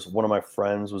hours. One of my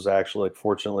friends was actually, like,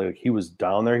 fortunately, like, he was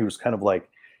down there. He was kind of like,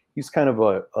 he's kind of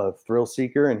a thrill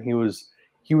seeker. And he was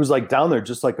like down there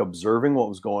just like observing what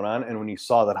was going on. And when he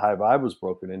saw that High Vibe was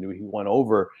broken into, he went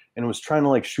over and was trying to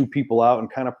like shoot people out and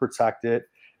kind of protect it.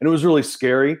 And it was really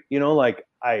scary. Like,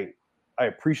 I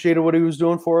appreciated what he was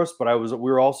doing for us, but we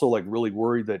were also like really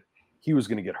worried that he was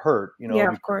going to get hurt,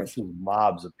 Yeah, of course.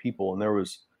 Mobs of people. And there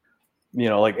was,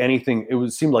 like anything,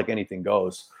 seemed like anything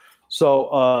goes.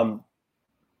 So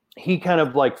he kind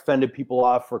of like fended people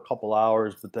off for a couple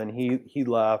hours, but then he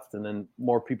left, and then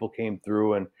more people came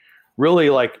through, and really,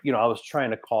 like, I was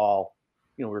trying to call,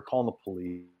 we were calling the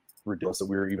police. Ridiculous that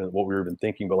what we were even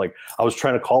thinking, but like I was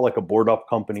trying to call like a board up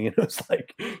company, and it was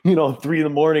like 3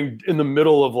 a.m. in the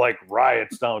middle of like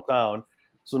riots downtown.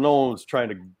 So no one was trying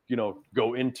to,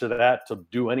 go into that to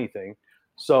do anything.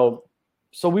 So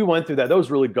we went through that. That was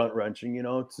really gut wrenching,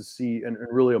 to see, and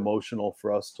really emotional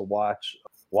for us to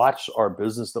watch our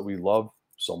business that we love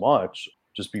so much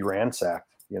just be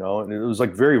ransacked, and it was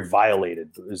like very violated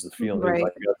is the feeling, Right.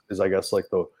 I guess like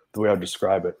the way I would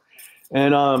describe it.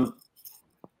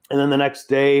 And then the next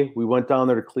day we went down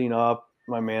there to clean up,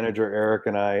 my manager, Eric,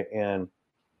 and I, and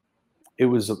it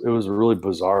was a really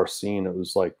bizarre scene. It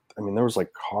was like, there was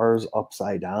like cars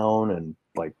upside down and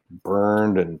like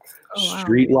burned, and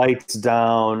street lights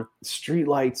down.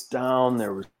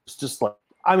 There was just like,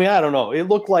 I don't know. It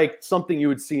looked like something you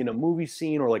would see in a movie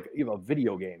scene or like a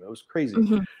video game. It was crazy.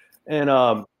 Mm-hmm. And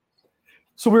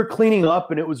so we were cleaning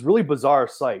up, and it was really bizarre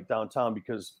sight downtown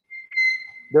because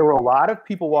there were a lot of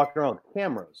people walking around with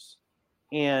cameras,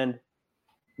 and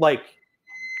like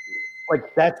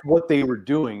that's what they were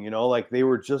doing, like they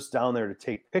were just down there to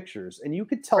take pictures, and you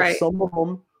could tell some of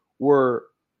them were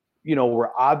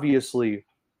obviously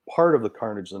part of the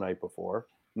carnage the night before,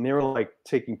 and they were like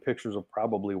taking pictures of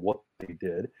probably what they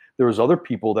did. There was other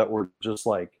people that were just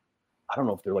like, I don't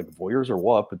know if they're like voyeurs or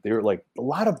what, but they were like a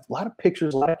lot of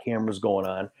pictures, a lot of cameras going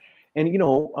on, and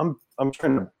I'm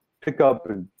trying to pick up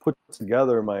and put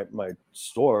together my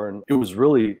store, and it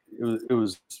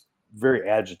was very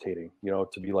agitating,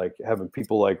 to be like having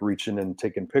people like reaching and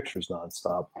taking pictures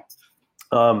nonstop,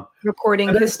 recording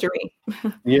history.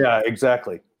 Yeah,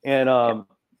 exactly. And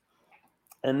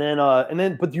then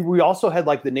we also had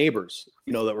like the neighbors,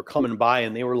 that were coming by,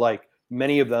 and they were like,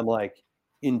 many of them like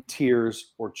in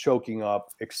tears or choking up,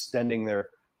 extending their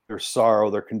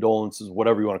sorrow, their condolences,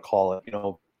 whatever you want to call it,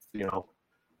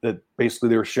 that basically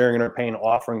they were sharing in our pain,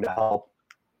 offering to help.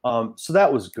 So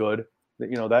that was good.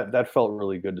 That felt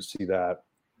really good to see that.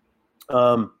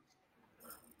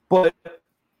 But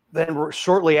then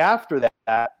shortly after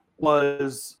that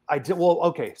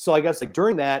so I guess like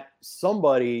during that,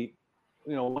 somebody,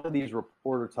 one of these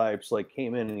reporter types like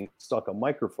came in and he stuck a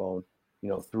microphone,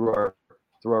 through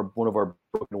one of our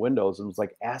broken windows, and was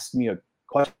like, asked me a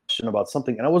question about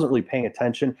something, and I wasn't really paying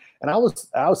attention, and I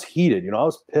was heated, I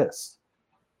was pissed.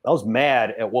 I was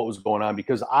mad at what was going on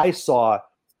because I saw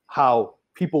how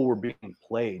people were being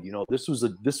played. This was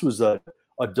a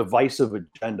divisive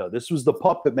agenda. This was the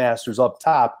puppet masters up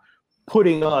top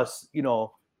putting us,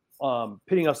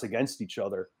 pitting us against each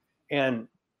other. And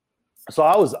so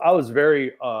I was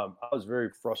very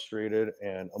frustrated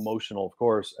and emotional, of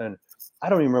course. And I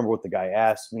don't even remember what the guy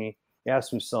asked me. He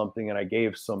asked me something, and I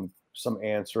gave some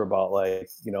answer about like,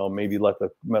 maybe let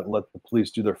the police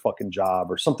do their fucking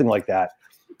job or something like that.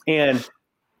 And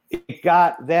it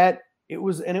got that. It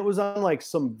was on like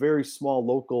some very small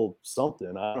local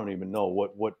something. I don't even know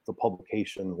what the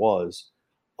publication was.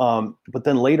 But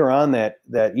then later on that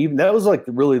evening, that was like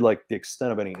really like the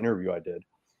extent of any interview I did.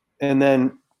 And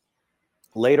then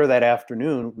later that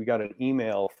afternoon, we got an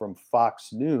email from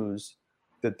Fox News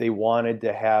that they wanted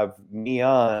to have me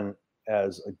on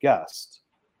as a guest.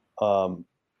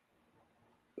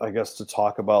 I guess to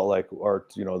talk about like our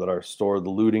store, the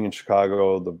looting in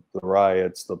Chicago, the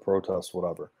riots, the protests,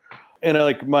 whatever. And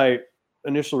like my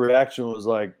initial reaction was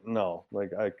like, no,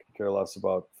 like I could care less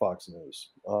about Fox News.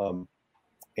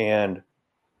 And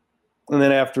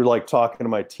then after like talking to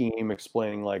my team,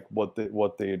 explaining like what they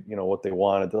wanted,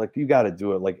 they're like, you got to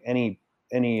do it. Like any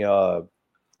you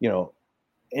know,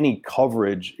 any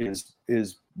coverage is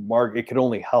it could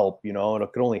only help, you know, and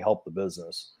it could only help the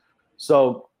business.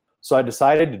 So I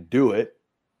decided to do it,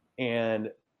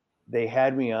 and they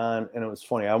had me on, and it was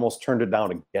funny. I almost turned it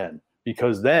down again,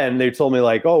 because then they told me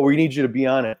like, oh, we need you to be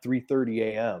on at 3:30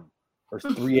 a.m. or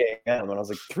 3 a.m. And I was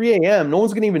like, 3 a.m. No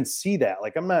one's going to even see that.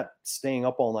 Like, I'm not staying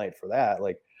up all night for that.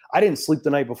 Like, I didn't sleep the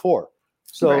night before.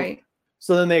 So,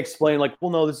 so then they explained like,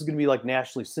 well, no, this is going to be like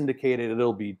nationally syndicated.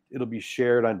 It'll be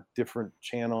shared on different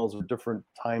channels or different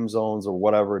time zones or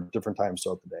whatever, different times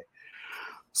throughout the day.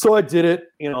 So I did it,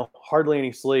 you know, hardly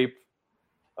any sleep.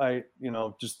 I, you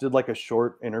know, just did like a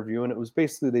short interview, and it was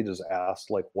basically, they just asked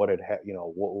like what had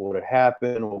what had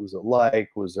happened, what was it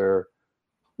like, was there,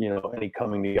 you know, any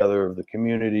coming together of the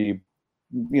community,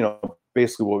 you know,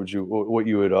 basically what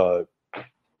you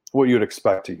would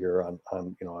expect to hear on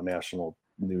you know, a national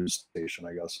news station,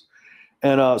 I guess.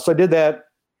 And so I did that,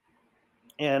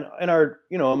 and our,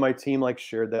 you know, my team like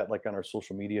shared that like on our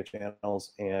social media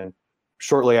channels, and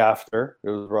shortly after,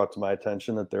 it was brought to my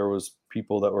attention that there was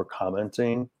people that were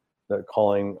commenting, that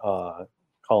calling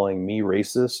me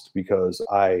racist because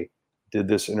I did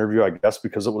this interview, I guess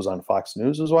because it was on Fox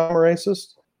News is why I'm a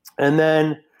racist. And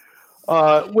then,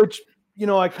 which, you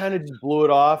know, I kind of just blew it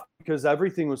off because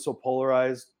everything was so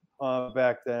polarized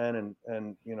back then.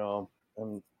 And, you know,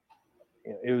 and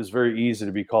it was very easy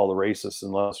to be called a racist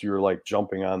unless you were like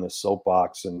jumping on this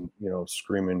soapbox and, you know,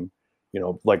 screaming, you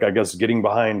know, like, I guess getting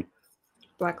behind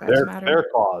Black Lives Matter, their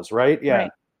cause, right? Yeah.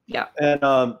 Right. Yeah.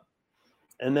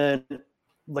 And then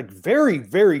like very,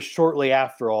 very shortly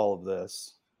after all of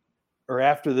this, or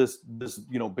after this,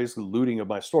 you know, basically looting of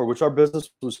my store, which our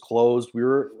business was closed.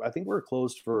 I think we were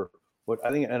closed for what I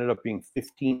think it ended up being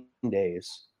 15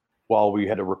 days while we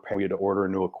had to repair, we had to order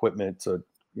new equipment to,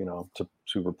 you know,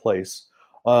 to replace.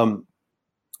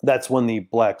 That's when the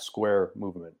Black Square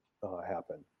movement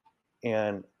happened.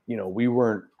 And, you know, we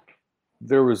weren't,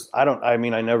 I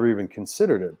never even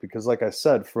considered it because, like I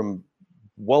said, from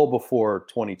well before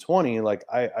 2020, like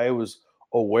I was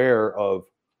aware of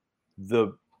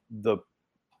the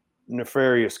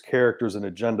nefarious characters and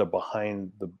agenda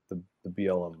behind the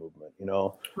BLM movement, you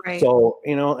know? Right. So,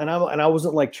 you know, and I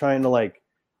wasn't like trying to like,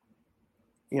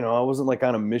 you know, I wasn't like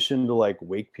on a mission to like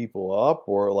wake people up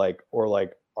or like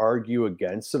argue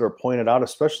against it or point it out,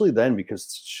 especially then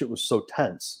because shit was so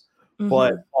tense. Mm-hmm.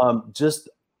 But just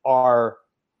our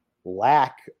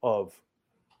lack of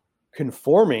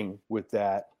conforming with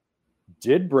that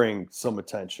did bring some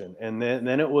attention, and then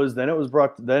there was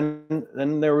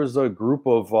a group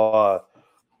of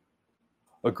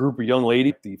young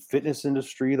ladies, the fitness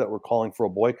industry, that were calling for a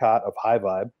boycott of High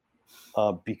Vibe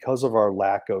because of our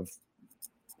lack of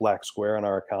Black Square on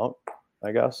our account,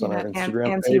 I guess, on our Instagram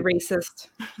anti-racist.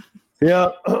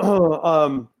 Yeah.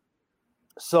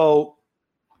 So,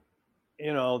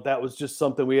 you know, that was just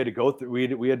something we had to go through.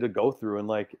 We had to go through, and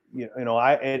like, you know,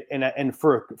 and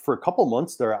for a couple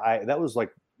months there, that was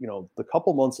like, you know, the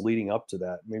couple months leading up to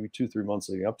that, maybe 2-3 months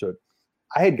leading up to it,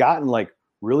 I had gotten like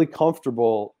really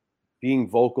comfortable being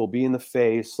vocal, being the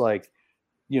face, like,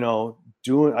 you know,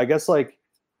 doing, I guess, like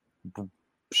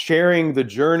sharing the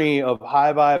journey of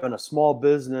High Vibe and a small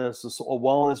business, a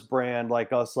wellness brand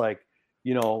like us, like,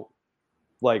 you know,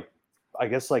 like, I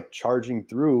guess like charging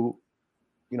through,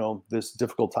 you know, this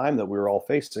difficult time that we were all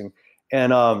facing.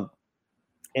 And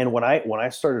when I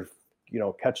started, you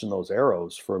know, catching those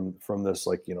arrows from this,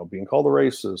 like, you know, being called a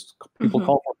racist, people mm-hmm.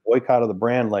 calling for boycott of the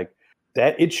brand, like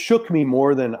that, it shook me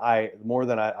more than I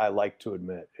like to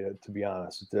admit, to be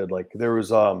honest. It did. Like there's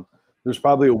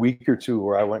probably a week or two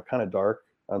where I went kind of dark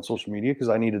on social media because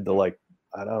I needed to, like,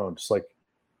 I don't know, just like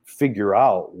figure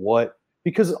out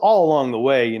because all along the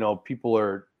way, you know, people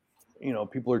are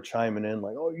chiming in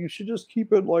like, oh, you should just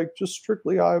keep it like just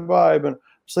strictly High Vibe. And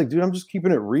it's like, dude, I'm just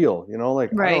keeping it real, you know,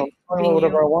 like, right. I don't know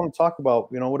whatever I want to talk about,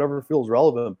 you know, whatever feels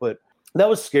relevant. But that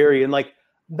was scary. And like,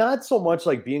 not so much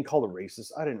like being called a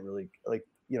racist. I didn't really like,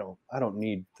 you know, I don't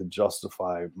need to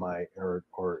justify my or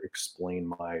explain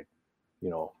my, you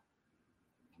know,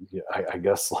 I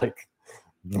guess like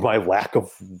my lack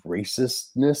of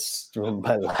racistness or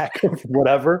my lack of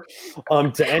whatever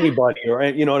to anybody, or,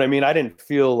 you know what I mean? I didn't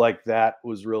feel like that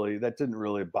didn't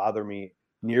really bother me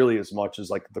nearly as much as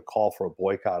like the call for a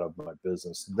boycott of my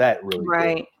business. That really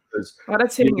right. Because, well,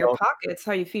 that's hitting your pocket. It's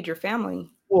how you feed your family.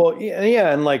 Well,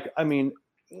 yeah, and like, I mean,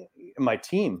 my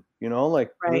team, you know,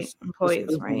 like right.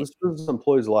 Employees, right? This business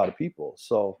employs a lot of people,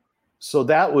 so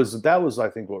that was I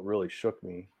think what really shook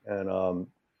me, and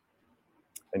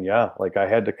yeah, like I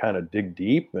had to kind of dig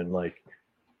deep and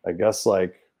I guess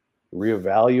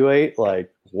reevaluate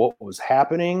what was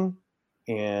happening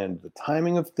and the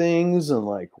timing of things and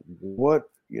like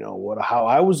how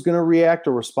I was going to react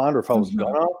or respond, or if I was Mhm.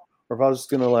 gonna, or if I was just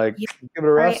going to like Yeah, give it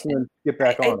a I, rest and then get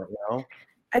back I, on it.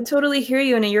 I totally hear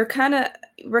you, and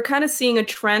we're kind of seeing a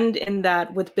trend in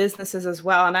that with businesses as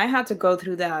well. And I had to go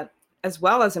through that as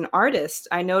well as an artist.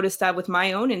 I noticed that with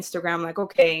my own Instagram, like,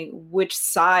 okay, which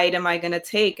side am I going to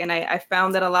take? And I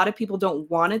found that a lot of people don't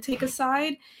want to take a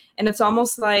side, and it's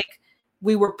almost like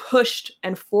we were pushed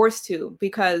and forced to,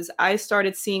 because I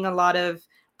started seeing a lot of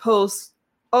posts.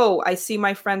 Oh, I see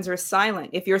my friends are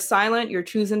silent. If you're silent, you're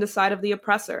choosing the side of the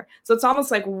oppressor. So it's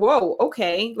almost like, whoa,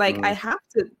 okay, like I Mhm. have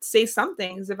to say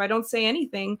something, because if I don't say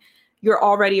anything, you're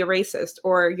already a racist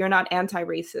or you're not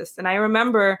anti-racist. And I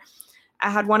remember I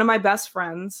had one of my best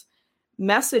friends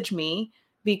message me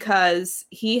because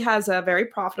he has a very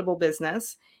profitable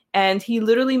business. And he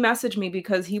literally messaged me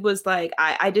because he was like,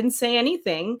 I didn't say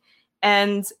anything.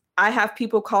 And I have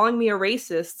people calling me a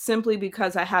racist simply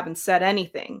because I haven't said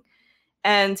anything.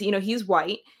 And he's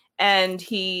white, and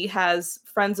he has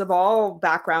friends of all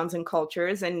backgrounds and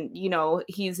cultures, and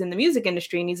he's in the music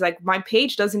industry, and he's like, my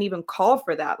page doesn't even call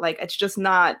for that, like it's just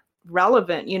not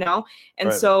relevant. And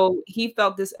Right. so he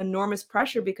felt this enormous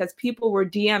pressure because people were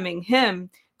DMing him,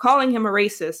 calling him a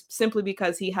racist simply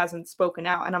because he hasn't spoken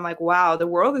out. And I'm like, wow, the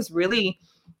world is really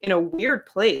in a weird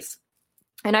place.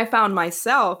 And I found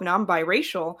myself, and I'm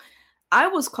biracial, I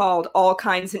was called all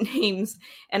kinds of names,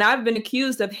 and I've been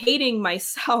accused of hating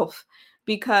myself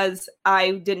because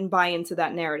I didn't buy into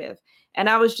that narrative. And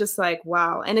I was just like,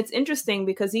 wow. And it's interesting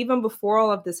because even before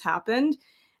all of this happened,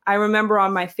 I remember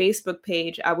on my Facebook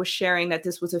page, I was sharing that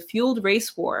this was a fueled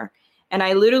race war. And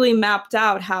I literally mapped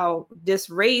out how this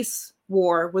race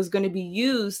war was going to be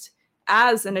used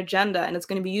as an agenda, and it's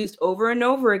going to be used over and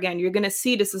over again. You're going to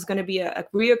see this is going to be a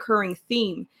reoccurring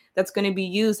theme that's going to be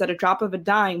used at a drop of a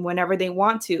dime whenever they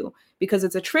want to, because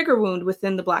it's a trigger wound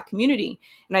within the Black community.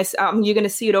 And you're going to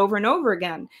see it over and over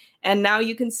again. And now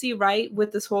you can see, right,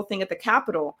 with this whole thing at the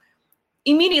Capitol,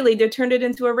 immediately they turned it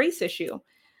into a race issue.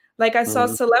 Like I saw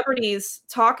Mhm. celebrities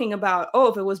talking about, oh,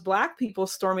 if it was Black people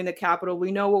storming the Capitol,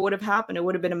 we know what would have happened. It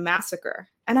would have been a massacre.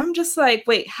 And I'm just like,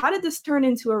 wait, how did this turn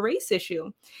into a race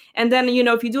issue? And then,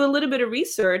 if you do a little bit of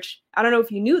research, I don't know if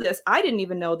you knew this, I didn't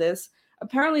even know this.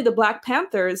 Apparently, the Black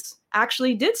Panthers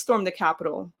actually did storm the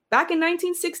Capitol back in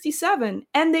 1967,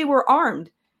 and they were armed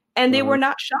and they were Mhm.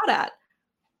 not shot at.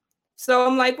 So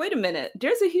I'm like, wait a minute,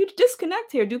 there's a huge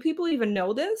disconnect here. Do people even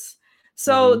know this?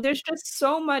 So Mhm. there's just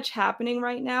so much happening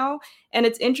right now. And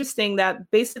it's interesting that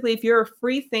basically, if you're a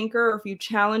free thinker or if you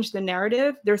challenge the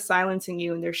narrative, they're silencing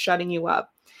you and they're shutting you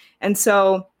up. And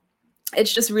so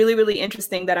it's just really, really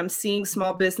interesting that I'm seeing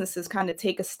small businesses kind of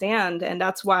take a stand. And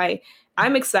that's why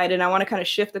I'm excited. I want to kind of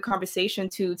shift the conversation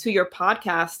to your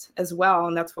podcast as well.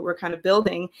 And that's what we're kind of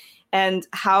building, and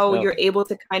how Yeah. you're able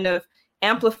to kind of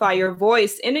amplify your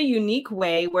voice in a unique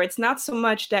way where it's not so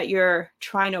much that you're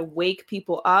trying to wake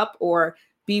people up or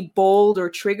be bold or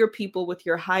trigger people with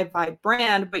your high vibe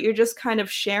brand, but you're just kind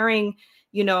of sharing,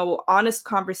 honest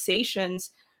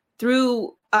conversations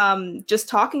through just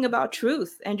talking about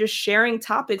truth and just sharing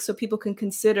topics so people can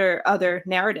consider other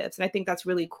narratives. And I think that's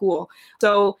really cool.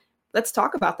 So let's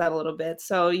talk about that a little bit.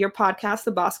 So your podcast,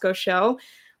 The Bosco Show,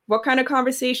 what kind of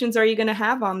conversations are you going to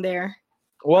have on there?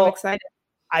 I'm Well, excited.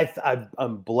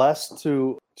 I'm blessed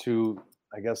to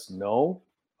I guess know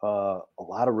a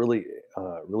lot of really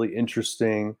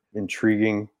interesting,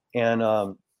 intriguing,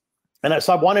 so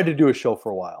I wanted to do a show for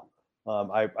a while.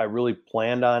 I really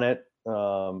planned on it.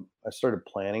 I started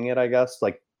planning it, I guess,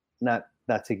 like not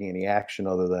taking any action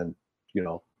other than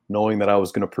knowing that I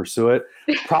was going to pursue it.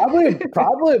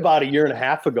 Probably about a year and a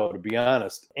half ago, to be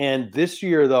honest. And this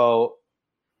year, though,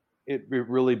 it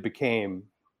really became,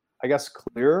 I guess,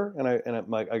 clear,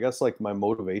 I guess like my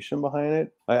motivation behind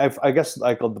it, I guess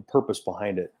like the purpose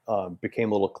behind it became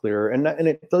a little clearer, and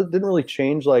it didn't really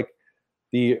change like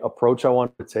the approach I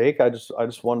wanted to take. I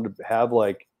just wanted to have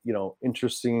like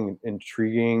interesting,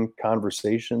 intriguing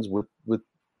conversations with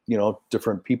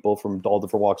different people from all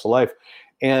different walks of life,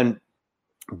 and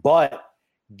but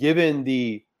given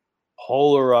the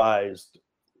polarized,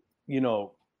 you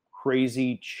know,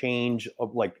 crazy change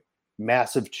of like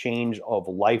massive change of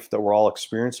life that we're all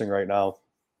experiencing right now.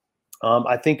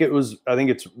 I think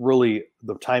it's really,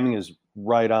 the timing is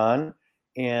right on.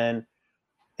 And,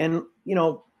 and,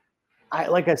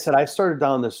 like I said, I started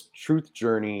down this truth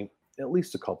journey at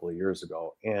least a couple of years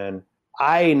ago. And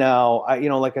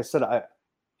like I said,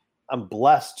 I'm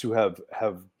blessed to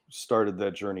have started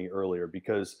that journey earlier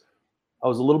because I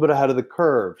was a little bit ahead of the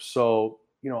curve. So,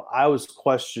 I was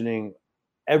questioning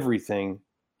everything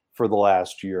for the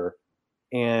last year.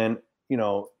 And,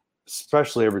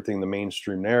 especially everything, the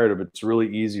mainstream narrative, it's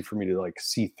really easy for me to like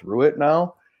see through it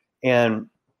now.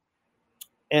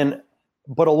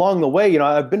 But along the way,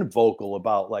 I've been vocal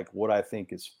about like what I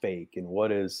think is fake and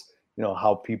what is,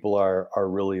 how people are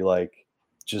really like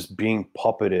just being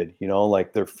puppeted,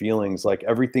 like their feelings, like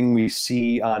everything we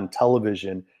see on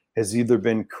television has either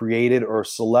been created or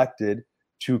selected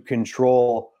to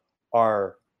control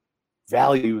our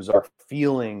values, our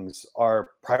feelings, our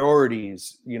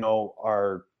priorities,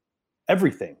 our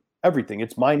everything.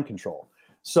 It's mind control.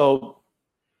 So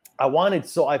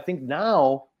I think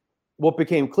now what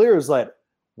became clear is that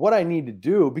what I need to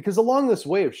do, because along this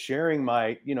way of sharing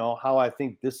my, how I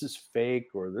think this is fake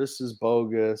or this is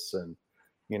bogus and,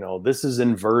 this is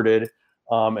inverted,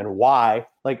 and why,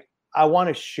 like, I want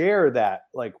to share that,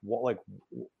 like,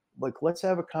 let's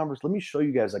have a conversation. Let me show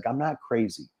you guys, like, I'm not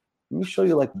crazy. Let me show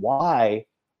you like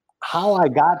how I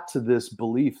got to this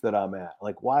belief that I'm at,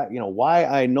 like why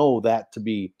I know that to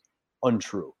be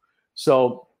untrue.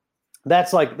 So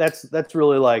that's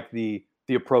really like the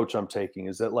approach I'm taking,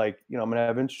 is that like, I'm going to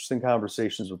have interesting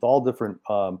conversations with all different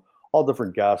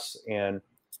guests, and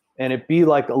it be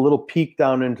like a little peek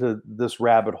down into this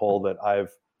rabbit hole that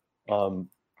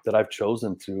I've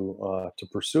chosen to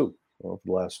pursue for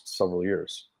the last several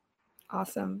years.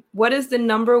 Awesome. What is the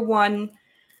number one,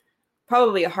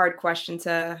 probably a hard question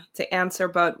to answer,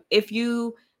 but if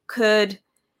you could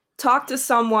talk to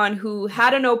someone who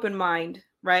had an open mind,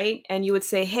 right? And you would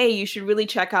say, hey, you should really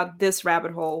check out this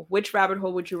rabbit hole. Which rabbit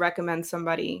hole would you recommend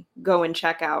somebody go and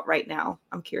check out right now?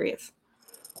 I'm curious.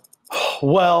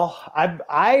 Well,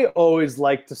 I always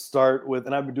like to start with,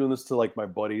 and I've been doing this to like my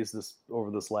buddies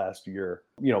over this last year,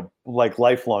 like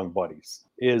lifelong buddies,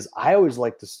 is I always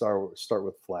like to start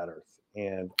with flat Earth.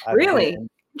 And really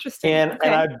interesting. And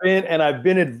okay. and I've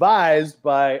been advised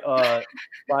by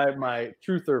my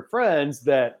truther friends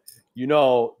that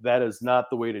that is not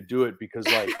the way to do it, because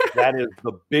like that is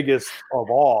the biggest of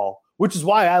all, which is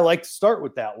why I like to start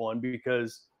with that one,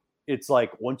 because it's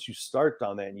like once you start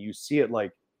down that and you see it,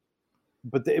 like,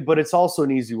 but it's also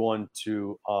an easy one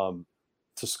to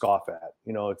scoff at.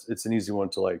 It's an easy one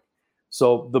to like.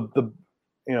 So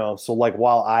so like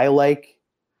while I like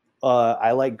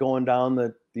going down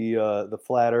the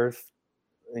flat Earth,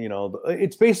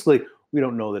 it's basically, we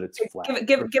don't know that it's flat.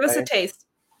 Give us a taste.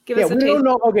 Give us a taste. Don't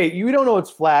know. Okay, you don't know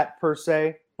it's flat per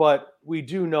se, but we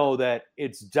do know that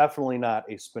it's definitely not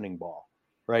a spinning ball,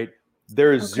 right?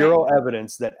 There is zero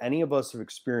evidence that any of us have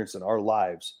experienced in our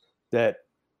lives that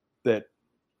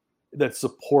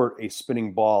support a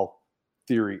spinning ball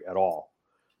theory at all.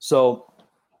 So,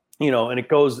 and it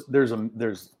goes, there's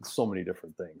so many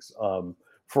different things.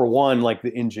 For one, like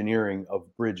the engineering of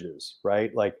bridges,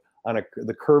 right? Like on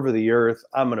the curve of the Earth,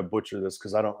 I'm going to butcher this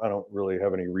because I don't really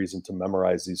have any reason to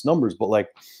memorize these numbers, but like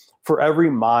for every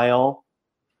mile,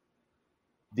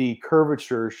 the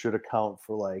curvature should account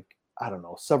for like, I don't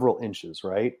know, several inches,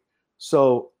 right?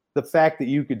 So the fact that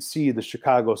you could see the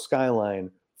Chicago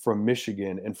skyline from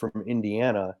Michigan and from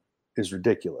Indiana is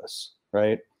ridiculous,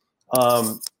 right?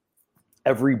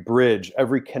 Every bridge,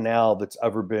 every canal that's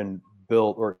ever been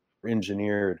built or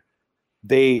engineered,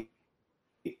 they're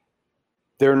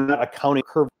not accounting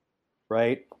curve,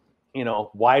 right?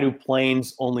 Why do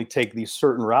planes only take these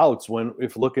certain routes when,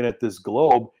 if looking at this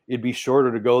globe, it'd be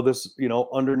shorter to go this,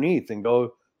 underneath and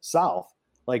go south?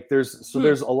 Like there's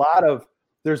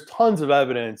tons of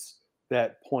evidence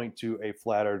that point to a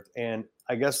flat Earth. And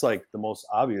I guess like the most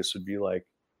obvious would be like,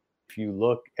 if you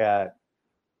look at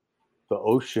the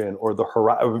ocean or the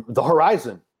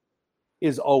horizon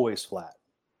is always flat,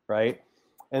 right?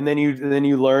 And then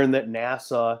you learn that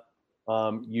NASA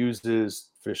uses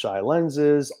fisheye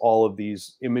lenses. All of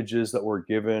these images that we're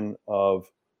given of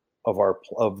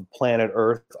planet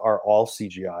Earth are all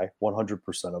CGI,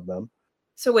 100% of them.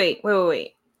 So wait.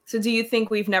 So do you think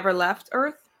we've never left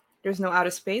Earth? There's no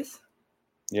outer space?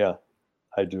 Yeah,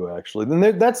 I do actually. Then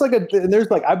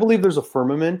there's like, I believe there's a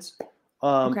firmament.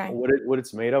 What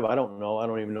it's made of, I don't know. I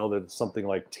don't even know that it's something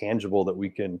like tangible that we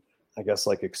can, I guess,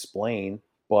 like explain.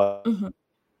 But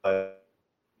I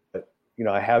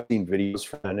have seen videos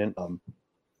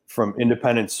from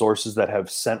independent sources that have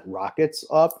sent rockets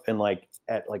up, and like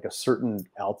at like a certain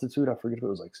altitude, I forget if it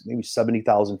was like maybe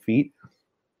 70,000 feet.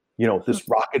 This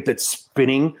rocket that's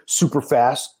spinning super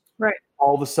fast, right?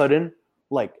 All of a sudden,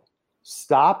 like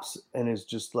stops and is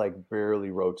just like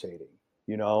barely rotating,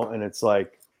 and it's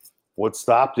like, what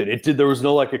stopped it? There was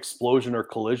no like explosion or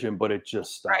collision, but it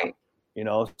just stopped, right.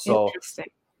 So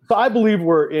I believe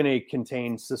we're in a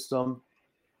contained system.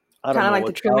 I don't know, kind of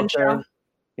like the Truman Show.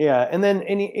 Yeah. And then,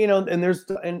 and there's,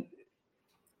 and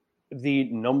the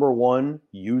number one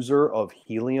user of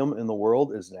helium in the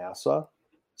world is NASA.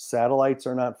 Satellites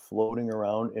are not floating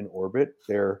around in orbit.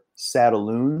 They're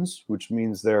satelloons, which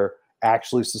means they're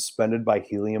actually suspended by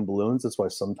helium balloons. That's why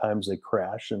sometimes they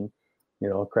crash and,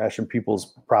 crash in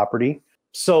people's property.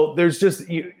 So there's just,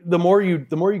 the more you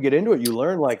get into it, you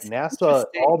learn like NASA,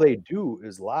 all they do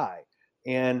is lie.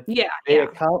 And they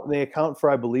account for,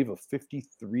 I believe, a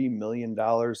 $53 million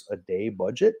a day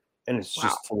budget. And it's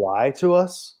just to lie to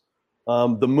us.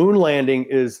 The moon landing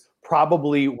is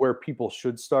probably where people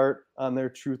should start on their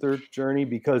truther journey,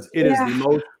 because it is the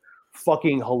most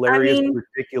fucking hilarious,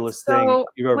 ridiculous thing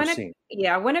you've ever seen.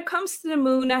 When it comes to the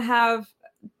moon,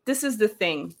 this is the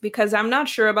thing, because I'm not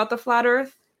sure about the flat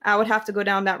Earth. I would have to go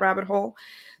down that rabbit hole.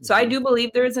 So I do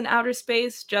believe there is an outer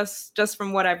space, just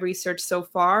from what I've researched so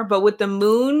far. But with the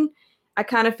moon, I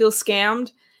kind of feel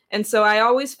scammed. And so I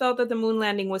always felt that the moon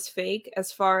landing was fake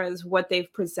as far as what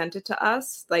they've presented to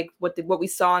us, like what we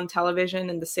saw on television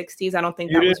in the 60s. I don't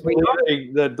think that was real.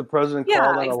 That the president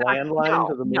called on a landline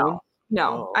to the moon?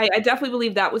 No. I definitely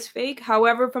believe that was fake.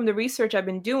 However, from the research I've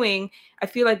been doing, I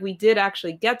feel like we did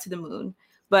actually get to the moon,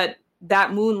 but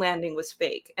that moon landing was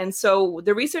fake. And so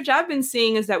the research I've been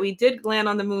seeing is that we did land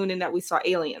on the moon and that we saw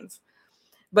aliens,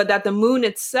 but that the moon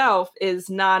itself is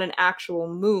not an actual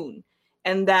moon.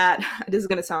 And that, this is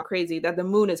going to sound crazy, that the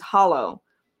moon is hollow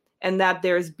and that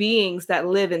there's beings that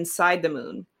live inside the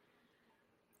moon.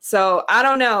 So I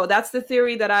don't know. That's the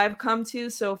theory that I've come to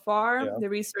so far, the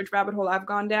research rabbit hole I've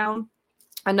gone down.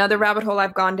 Another rabbit hole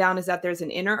I've gone down is that there's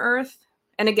an inner Earth.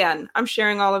 And again, I'm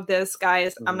sharing all of this,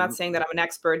 guys. I'm not saying that I'm an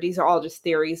expert. These are all just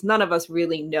theories. None of us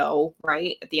really know,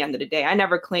 right? At the end of the day, I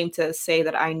never claim to say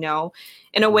that I know.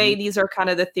 In a way, these are kind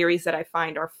of the theories that I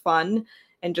find are fun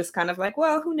and just kind of like,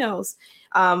 well, who knows?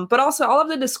 But also all of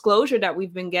the disclosure that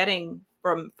we've been getting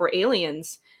for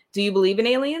aliens. Do you believe in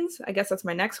aliens? I guess that's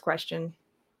my next question.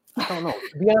 I don't know.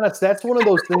 To be honest, that's one of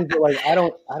those things that, like, I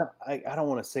don't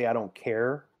want to say I don't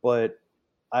care, but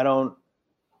I don't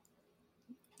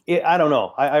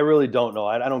know. I really don't know.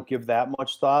 I don't give that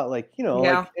much thought. Like,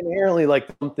 like inherently, like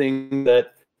some things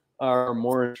that are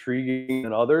more intriguing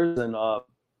than others.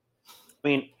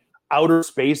 And outer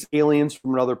space aliens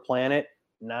from another planet.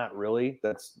 Not really.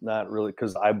 That's not really,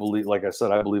 because I believe, like I said,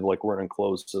 I believe like we're in an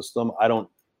enclosed system. I don't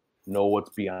know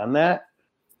what's beyond that.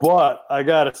 But I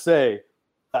gotta say,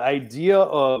 the idea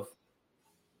of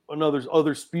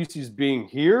other species being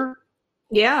here,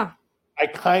 I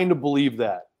kind of believe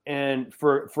that. And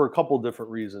for a couple of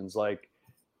different reasons. Like,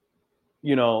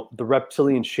 the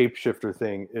reptilian shapeshifter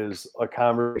thing is a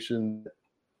conversation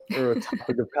or a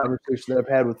topic of conversation that I've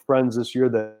had with friends this year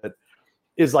that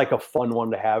is like a fun one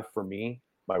to have for me.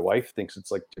 My wife thinks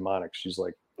it's like demonic. She's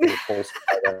like repulsed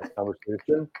by that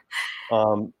conversation.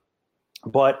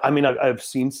 But I mean, I've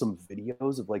seen some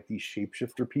videos of like these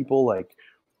shapeshifter people like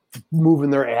moving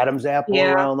their Adam's apple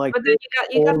around, like. But then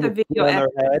you got the video and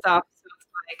stuff. So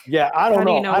it's like, I don't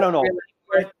know. I don't know.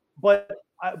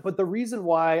 But the reason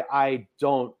why I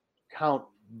don't count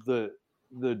the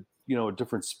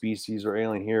different species or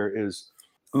alien here is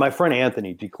my friend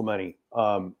Anthony DiClemente.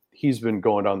 He's been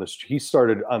going down this. He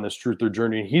started on this truther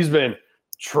journey. He's been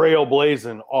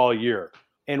trailblazing all year.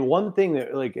 And one thing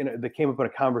that came up in a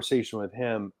conversation with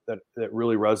him that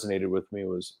really resonated with me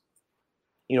was,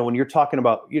 when you're talking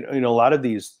about, a lot of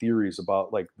these theories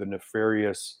about like the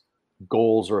nefarious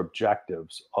goals or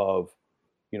objectives of,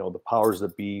 the powers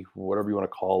that be, whatever you want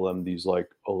to call them, these like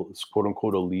quote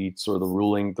unquote elites or the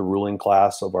ruling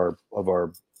class of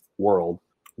our world.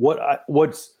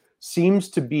 What seems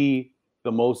to be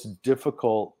the most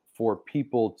difficult for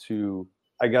people to,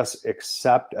 I guess,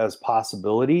 accept as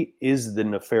possibility is the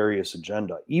nefarious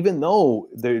agenda, even though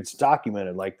it's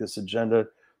documented, like this Agenda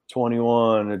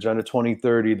 21, Agenda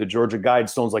 2030, the Georgia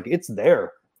Guidestones, like it's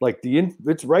there, like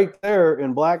it's right there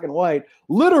in black and white.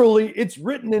 Literally, it's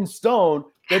written in stone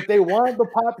that they want the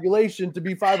population to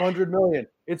be 500 million.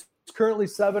 It's currently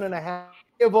 7.5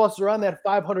 of us are on that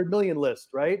 500 million list,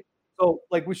 right? So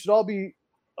like we should all be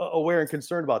aware and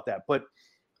concerned about that. But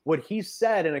what he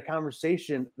said in a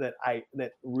conversation that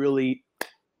really,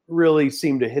 really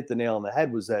seemed to hit the nail on the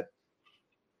head was that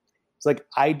it's like,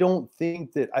 I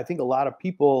think a lot of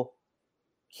people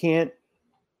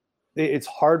it's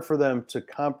hard for them to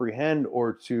comprehend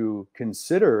or to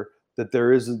consider that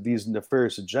there is these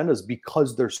nefarious agendas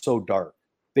because they're so dark.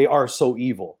 They are so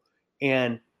evil.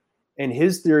 And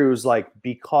his theory was like,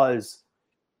 because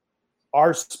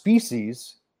our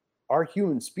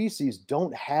human species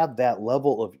don't have that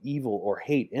level of evil or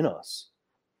hate in us.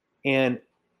 And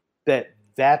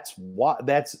that's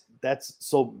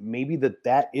so maybe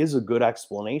that is a good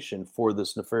explanation for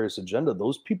this nefarious agenda.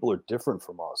 Those people are different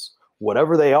from us.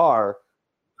 whatever they are,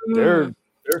 they're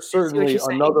certainly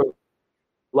another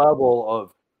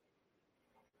level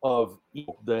of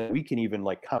evil that we can even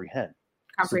like comprehend.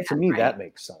 So to me, that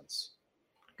makes sense.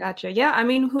 Gotcha. Yeah. I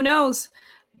mean, who knows?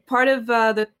 Part of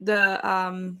the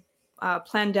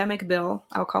pandemic bill,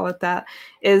 I'll call it that,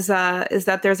 is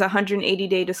that there's a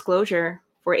 180-day disclosure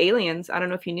for aliens. I don't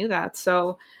know if you knew that.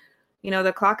 So,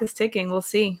 the clock is ticking. We'll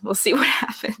see. We'll see what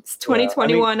happens.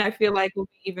 2021, I feel like, will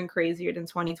be even crazier than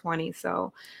 2020.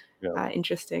 So,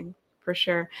 interesting for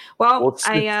sure. Well, it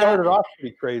started off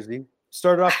pretty crazy.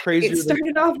 Started off crazy. It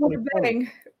started off with a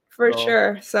bang. For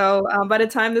sure. So by the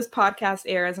time this podcast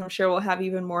airs, I'm sure we'll have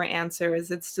even more answers.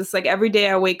 It's just like every day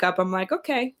I wake up, I'm like,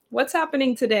 okay, what's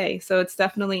happening today? So it's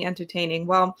definitely entertaining.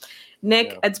 Well,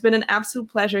 Nick, it's been an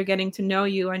absolute pleasure getting to know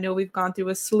you. I know we've gone through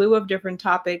a slew of different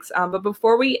topics, but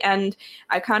before we end,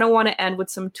 I kind of want to end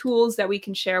with some tools that we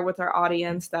can share with our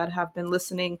audience that have been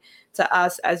listening to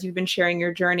us as you've been sharing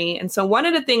your journey. And so one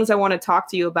of the things I want to talk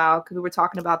to you about, because we were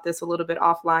talking about this a little bit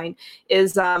offline,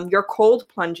 is your cold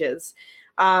plunges.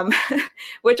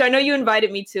 Which I know you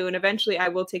invited me to, and eventually I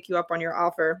will take you up on your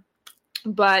offer.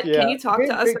 But can you talk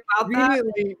to us about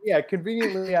that? Yeah,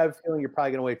 conveniently, I have a feeling you're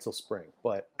probably gonna wait till spring,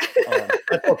 but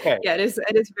that's okay. Yeah, it is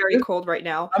very cold right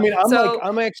now. I mean,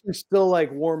 I'm actually still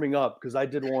like warming up because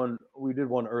we did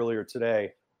one earlier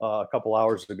today, a couple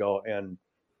hours ago, and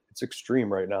it's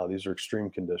extreme right now. These are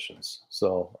extreme conditions.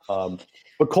 So,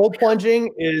 but cold plunging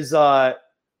is,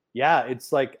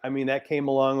 it's like, I mean, that came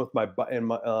along with my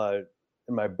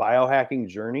biohacking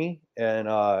journey,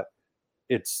 and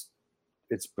it's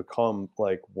become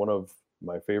like one of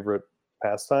my favorite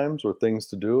pastimes or things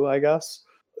to do, I guess,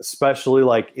 especially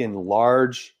like in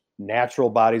large natural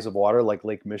bodies of water like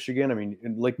Lake Michigan. I mean,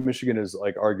 Lake Michigan is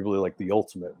like arguably like the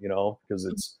ultimate,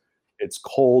 because it's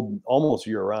cold almost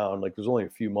year round. Like there's only a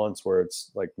few months where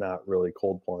it's like not really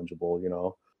cold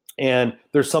plungeable, and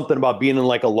there's something about being in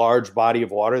like a large body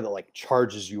of water that like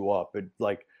charges you up. It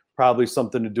like probably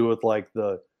something to do with like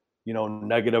the,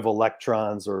 negative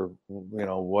electrons or,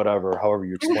 whatever, however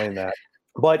you explain that.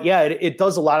 But yeah, it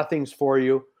does a lot of things for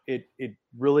you. It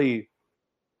really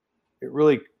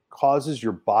causes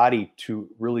your body to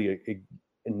really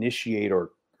initiate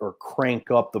or crank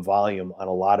up the volume on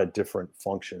a lot of different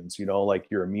functions, like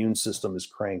your immune system is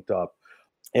cranked up.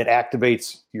 It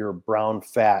activates your brown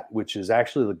fat, which is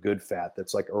actually the good fat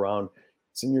that's like around,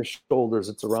 it's in your shoulders,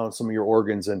 it's around some of your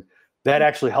organs, and that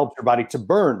actually helps your body to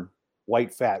burn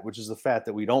white fat, which is the fat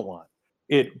that we don't want.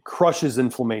 It crushes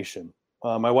inflammation.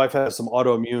 My wife has some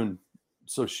autoimmune,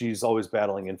 so she's always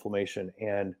battling inflammation,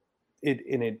 and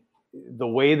the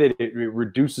way that it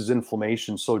reduces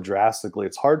inflammation so drastically,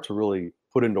 it's hard to really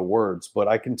put into words. But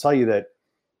I can tell you that,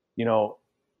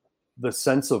 the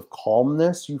sense of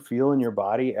calmness you feel in your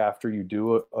body after you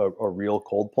do a real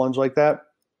cold plunge like that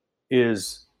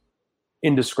is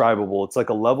indescribable. It's like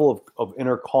a level of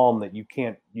inner calm that you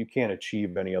can't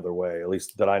achieve any other way, at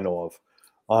least that I know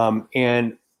of,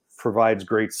 and provides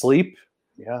great sleep.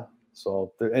 Yeah.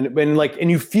 So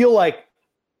and you feel like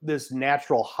this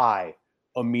natural high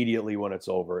immediately when it's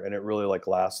over, and it really like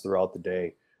lasts throughout the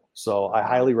day. So I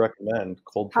highly recommend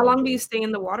cold plunging. How long do you stay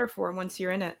in the water for once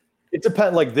you're in it? It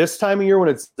depends. Like this time of year when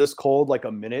it's this cold, like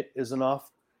a minute is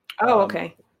enough. Oh,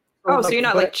 okay. So you're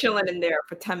not like chilling in there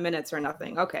for 10 minutes or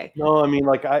nothing. Okay. No, I mean,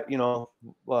 like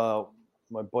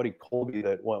my buddy Colby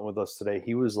that went with us today,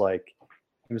 he was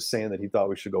saying that he thought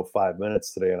we should go 5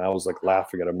 minutes today. And I was like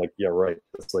laughing at him like, yeah, right.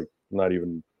 It's like not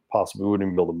even possible. We wouldn't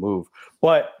even be able to move.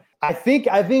 But I think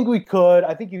we could.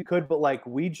 I think you could. But like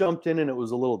we jumped in and it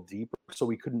was a little deeper, so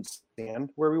we couldn't stand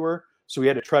where we were. So we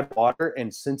had to tread water.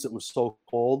 And since it was so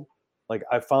cold, like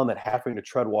I found that having to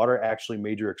tread water actually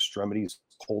made your extremities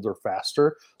colder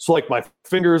faster. So like my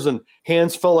fingers and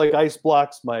hands felt like ice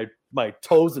blocks. My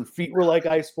toes and feet were like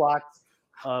ice blocks.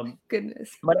 Goodness.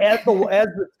 But as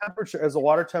the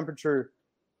water temperature,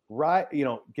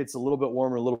 gets a little bit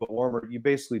warmer, you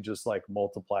basically just like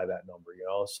multiply that number,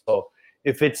 So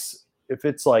if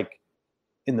it's like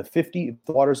in the 50, if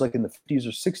the water's like in the 50s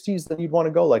or 60s, then you'd want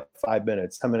to go like 5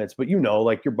 minutes, 10 minutes. But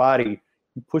like your body,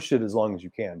 you push it as long as you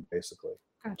can, basically.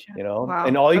 Gotcha. Wow.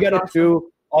 And all you got to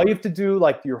do, all you have to do,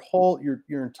 like your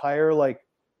entire like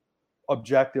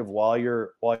objective while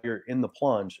you're in the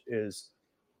plunge is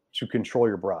to control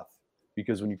your breath,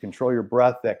 because when you control your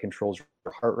breath, that controls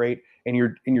your heart rate, and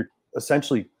you're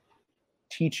essentially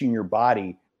teaching your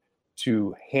body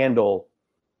to handle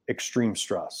extreme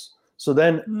stress. So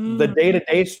then the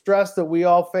day-to-day stress that we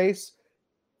all face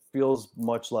feels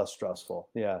much less stressful.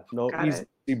 Yeah. No, easy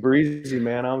breezy,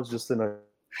 man. I was just in a,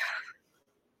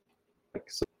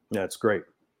 yeah, it's great.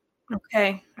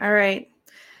 Okay. All right.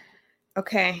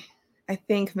 Okay. I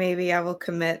think maybe I will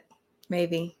commit.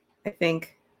 Maybe. I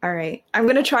think. All right. I'm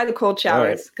going to try the cold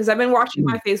showers because I've been washing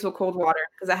my face with cold water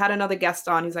because I had another guest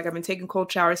on. He's like, I've been taking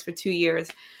cold showers for 2 years.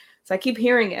 So I keep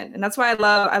hearing it. And that's why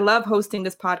I love hosting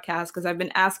this podcast because I've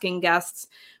been asking guests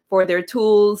for their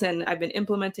tools and I've been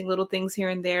implementing little things here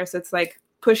and there. So it's like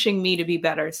pushing me to be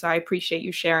better. So I appreciate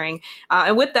you sharing.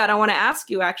 And with that, I want to ask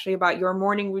you actually about your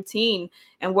morning routine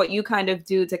and what you kind of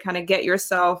do to kind of get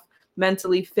yourself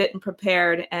mentally fit and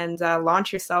prepared and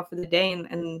launch yourself for the day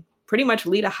and pretty much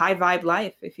lead a high vibe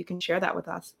life. If you can share that with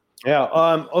us. Yeah.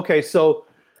 Okay. So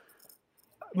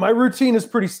my routine is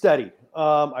pretty steady.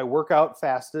 I work out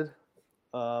fasted,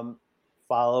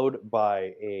 followed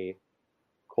by a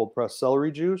cold pressed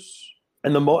celery juice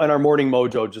and and our morning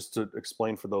mojo, just to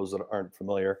explain for those that aren't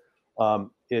familiar.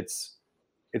 It's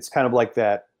kind of like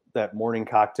that morning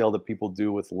cocktail that people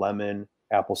do with lemon,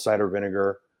 apple cider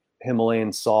vinegar,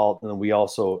 Himalayan salt, and then we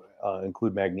also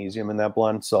include magnesium in that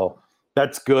blend. So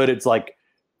that's good. It's like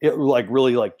it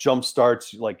really jump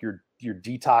starts like your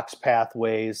detox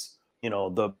pathways. You know,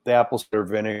 the apple cider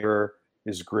vinegar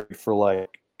is great for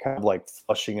like kind of like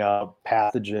flushing out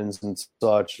pathogens and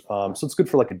such. So it's good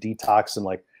for like a detox and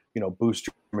like, you know, boost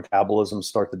your metabolism,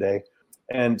 start the day.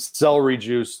 And celery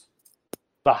juice,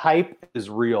 the hype is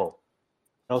real.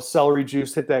 You know, celery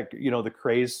juice hit that, you know, the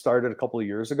craze started a couple of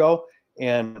years ago.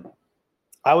 And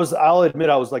I'll admit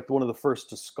I was like one of the first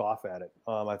to scoff at it.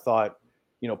 I thought,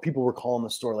 you know, people were calling the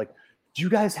store like, do you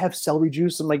guys have celery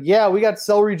juice? I'm like, yeah, we got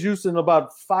celery juice in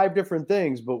about 5 different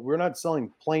things, but we're not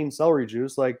selling plain celery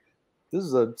juice. Like, this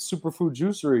is a superfood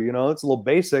juicery, you know, it's a little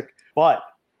basic. But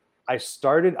I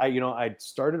started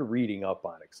reading up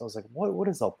on it because I was like, what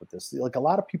is up with this? Like, a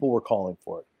lot of people were calling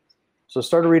for it. So I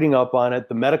started reading up on it.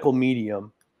 The medical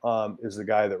medium is the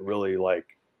guy that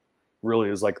really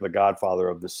is like the godfather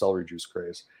of the celery juice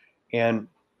craze. And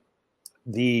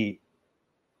the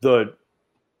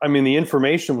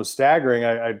information was staggering.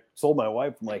 I told my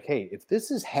wife, I'm like, hey, if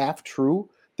this is half true,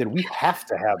 then we have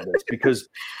to have this because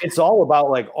it's all about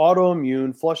like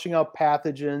autoimmune, flushing out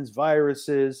pathogens,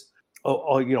 viruses.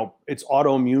 You know, it's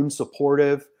autoimmune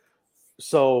supportive.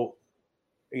 So,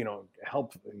 you know,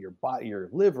 help your body, your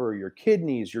liver, your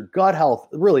kidneys, your gut health,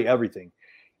 really everything.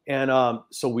 And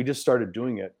so we just started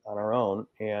doing it on our own.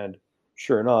 And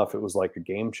sure enough, it was like a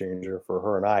game changer for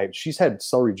her and I. She's had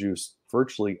celery juice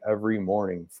virtually every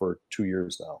morning for 2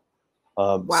 years now.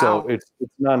 Wow. So it's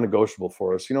non-negotiable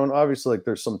for us, you know, and obviously like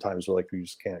there's some times where like we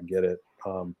just can't get it.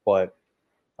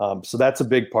 So that's a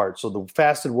big part. So the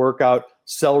fasted workout,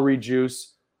 celery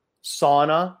juice,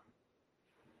 sauna,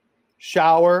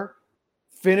 shower,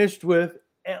 finished with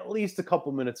at least a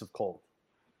couple minutes of cold.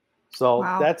 So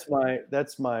wow. that's my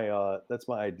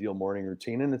ideal morning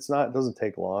routine. And it doesn't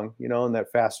take long, you know, and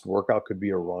that fast workout could be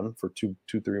a run for 2-3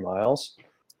 miles.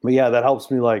 But yeah, that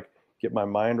helps me like get my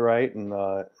mind right. And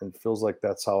feels like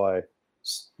that's how I,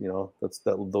 you know,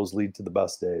 those lead to the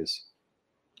best days.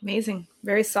 Amazing.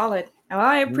 Very solid. Well,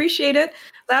 I appreciate it.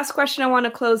 Last question I want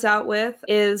to close out with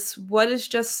is what is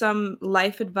just some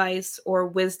life advice or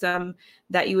wisdom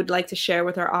that you would like to share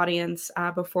with our audience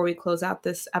before we close out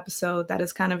this episode that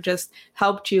has kind of just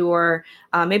helped you or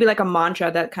maybe like a mantra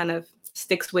that kind of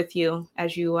sticks with you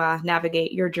as you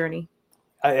navigate your journey?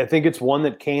 I think it's one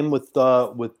that came with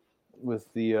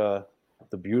the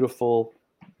beautiful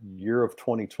year of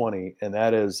 2020, and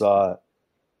that is to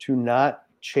not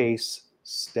chase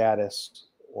status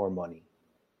or money.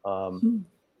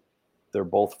 They're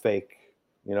both fake,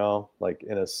 you know, like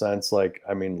in a sense, like,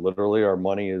 I mean, literally our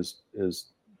money is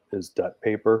debt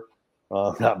paper,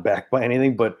 not backed by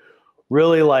anything, but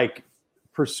really like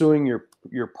pursuing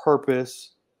your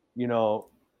purpose, you know,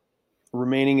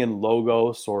 remaining in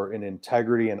logos or in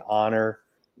integrity and honor,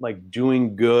 like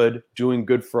doing good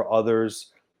for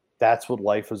others. That's what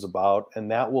life is about. And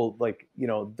that will, like, you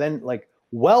know, then like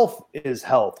wealth is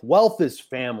health, wealth is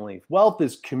family, wealth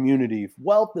is community,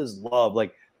 wealth is love.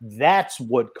 Like that's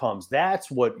what comes. That's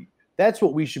what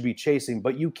we should be chasing.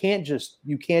 But you can't just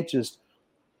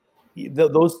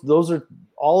those are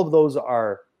all of those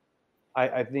are,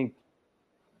 I think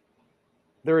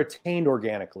they're attained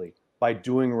organically by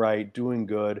doing right, doing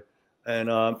good, and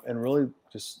really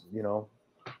just, you know,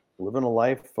 living a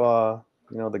life, you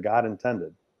know, that God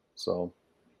intended. So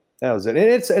that was it.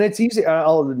 And it's easy.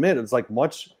 I'll admit it's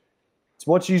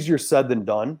much easier said than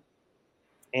done.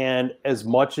 And as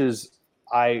much as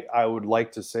I would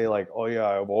like to say like, oh yeah,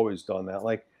 I've always done that.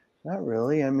 Like, not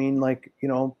really. I mean, like, you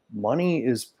know, money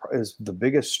is the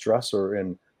biggest stressor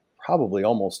in probably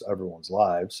almost everyone's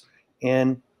lives.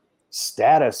 And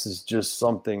status is just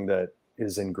something that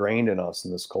is ingrained in us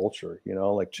in this culture, you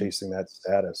know, like chasing that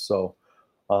status. So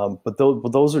But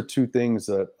those are two things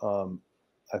that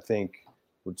I think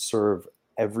would serve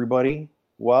everybody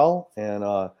well, and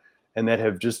that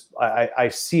have just I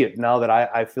see it now that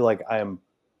I feel like I'm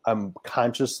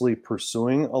consciously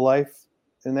pursuing a life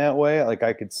in that way. Like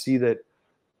I could see that,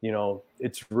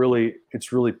 it's really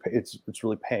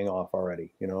paying off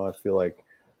already. I feel like,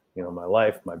 my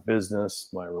life, my business,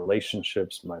 my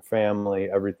relationships, my family,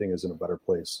 everything is in a better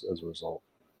place as a result.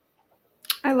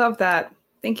 I love that.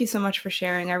 Thank you so much for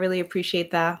sharing. I really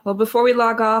appreciate that. Well, before we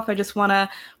log off, I just want to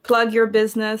plug your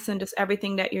business and just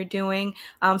everything that you're doing.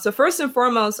 So first and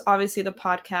foremost, obviously the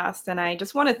podcast. And I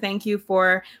just want to thank you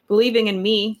for believing in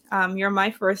me. You're my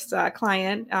first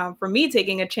client, for me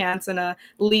taking a chance and a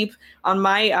leap on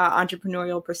my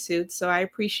entrepreneurial pursuits. So I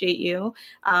appreciate you.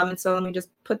 And so let me just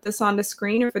put this on the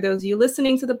screen. Or for those of you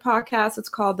listening to the podcast, it's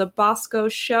called The Bosco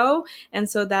Show. And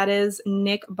so that is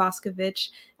Nick Boskovich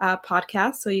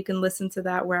podcast. So you can listen to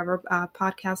that wherever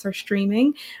podcasts are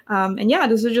streaming. And yeah,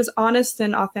 these are just honest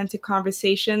and authentic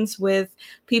conversations with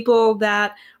people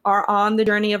that are on the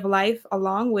journey of life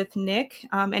along with Nick.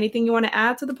 Anything you want to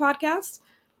add to the podcast?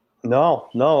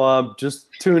 No. Just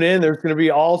tune in. There's going to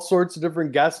be all sorts of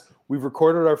different guests. We've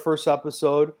recorded our first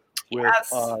episode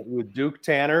with Duke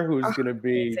Tanner, who's going to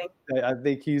be,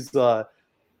 amazing.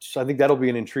 I think that'll be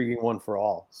an intriguing one for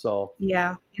all. So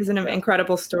yeah, he's an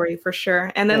incredible story for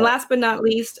sure. And then last but not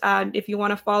least, if you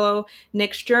want to follow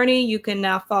Nick's journey, you can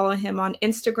now follow him on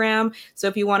Instagram. So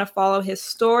if you want to follow his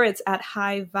store, it's at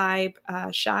High Vibe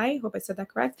Shy. Hope I said that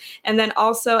correct. And then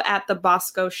also at The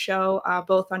Bosco Show,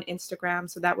 both on Instagram.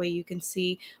 So that way you can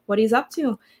see what he's up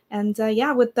to. And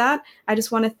with that, I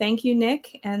just want to thank you,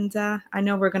 Nick. And I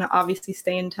know we're going to obviously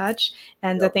stay in touch.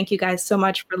 And thank you guys so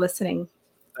much for listening.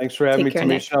 Thanks for having me,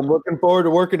 Tamisha. I'm looking forward to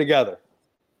working together.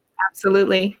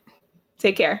 Absolutely.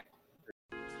 Take care.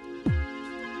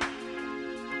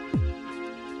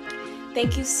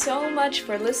 Thank you so much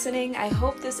for listening. I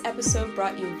hope this episode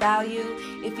brought you value.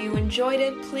 If you enjoyed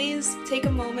it, please take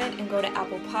a moment and go to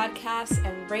Apple Podcasts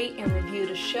and rate and review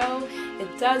the show.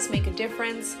 It does make a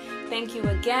difference. Thank you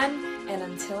again, and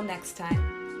until next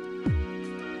time.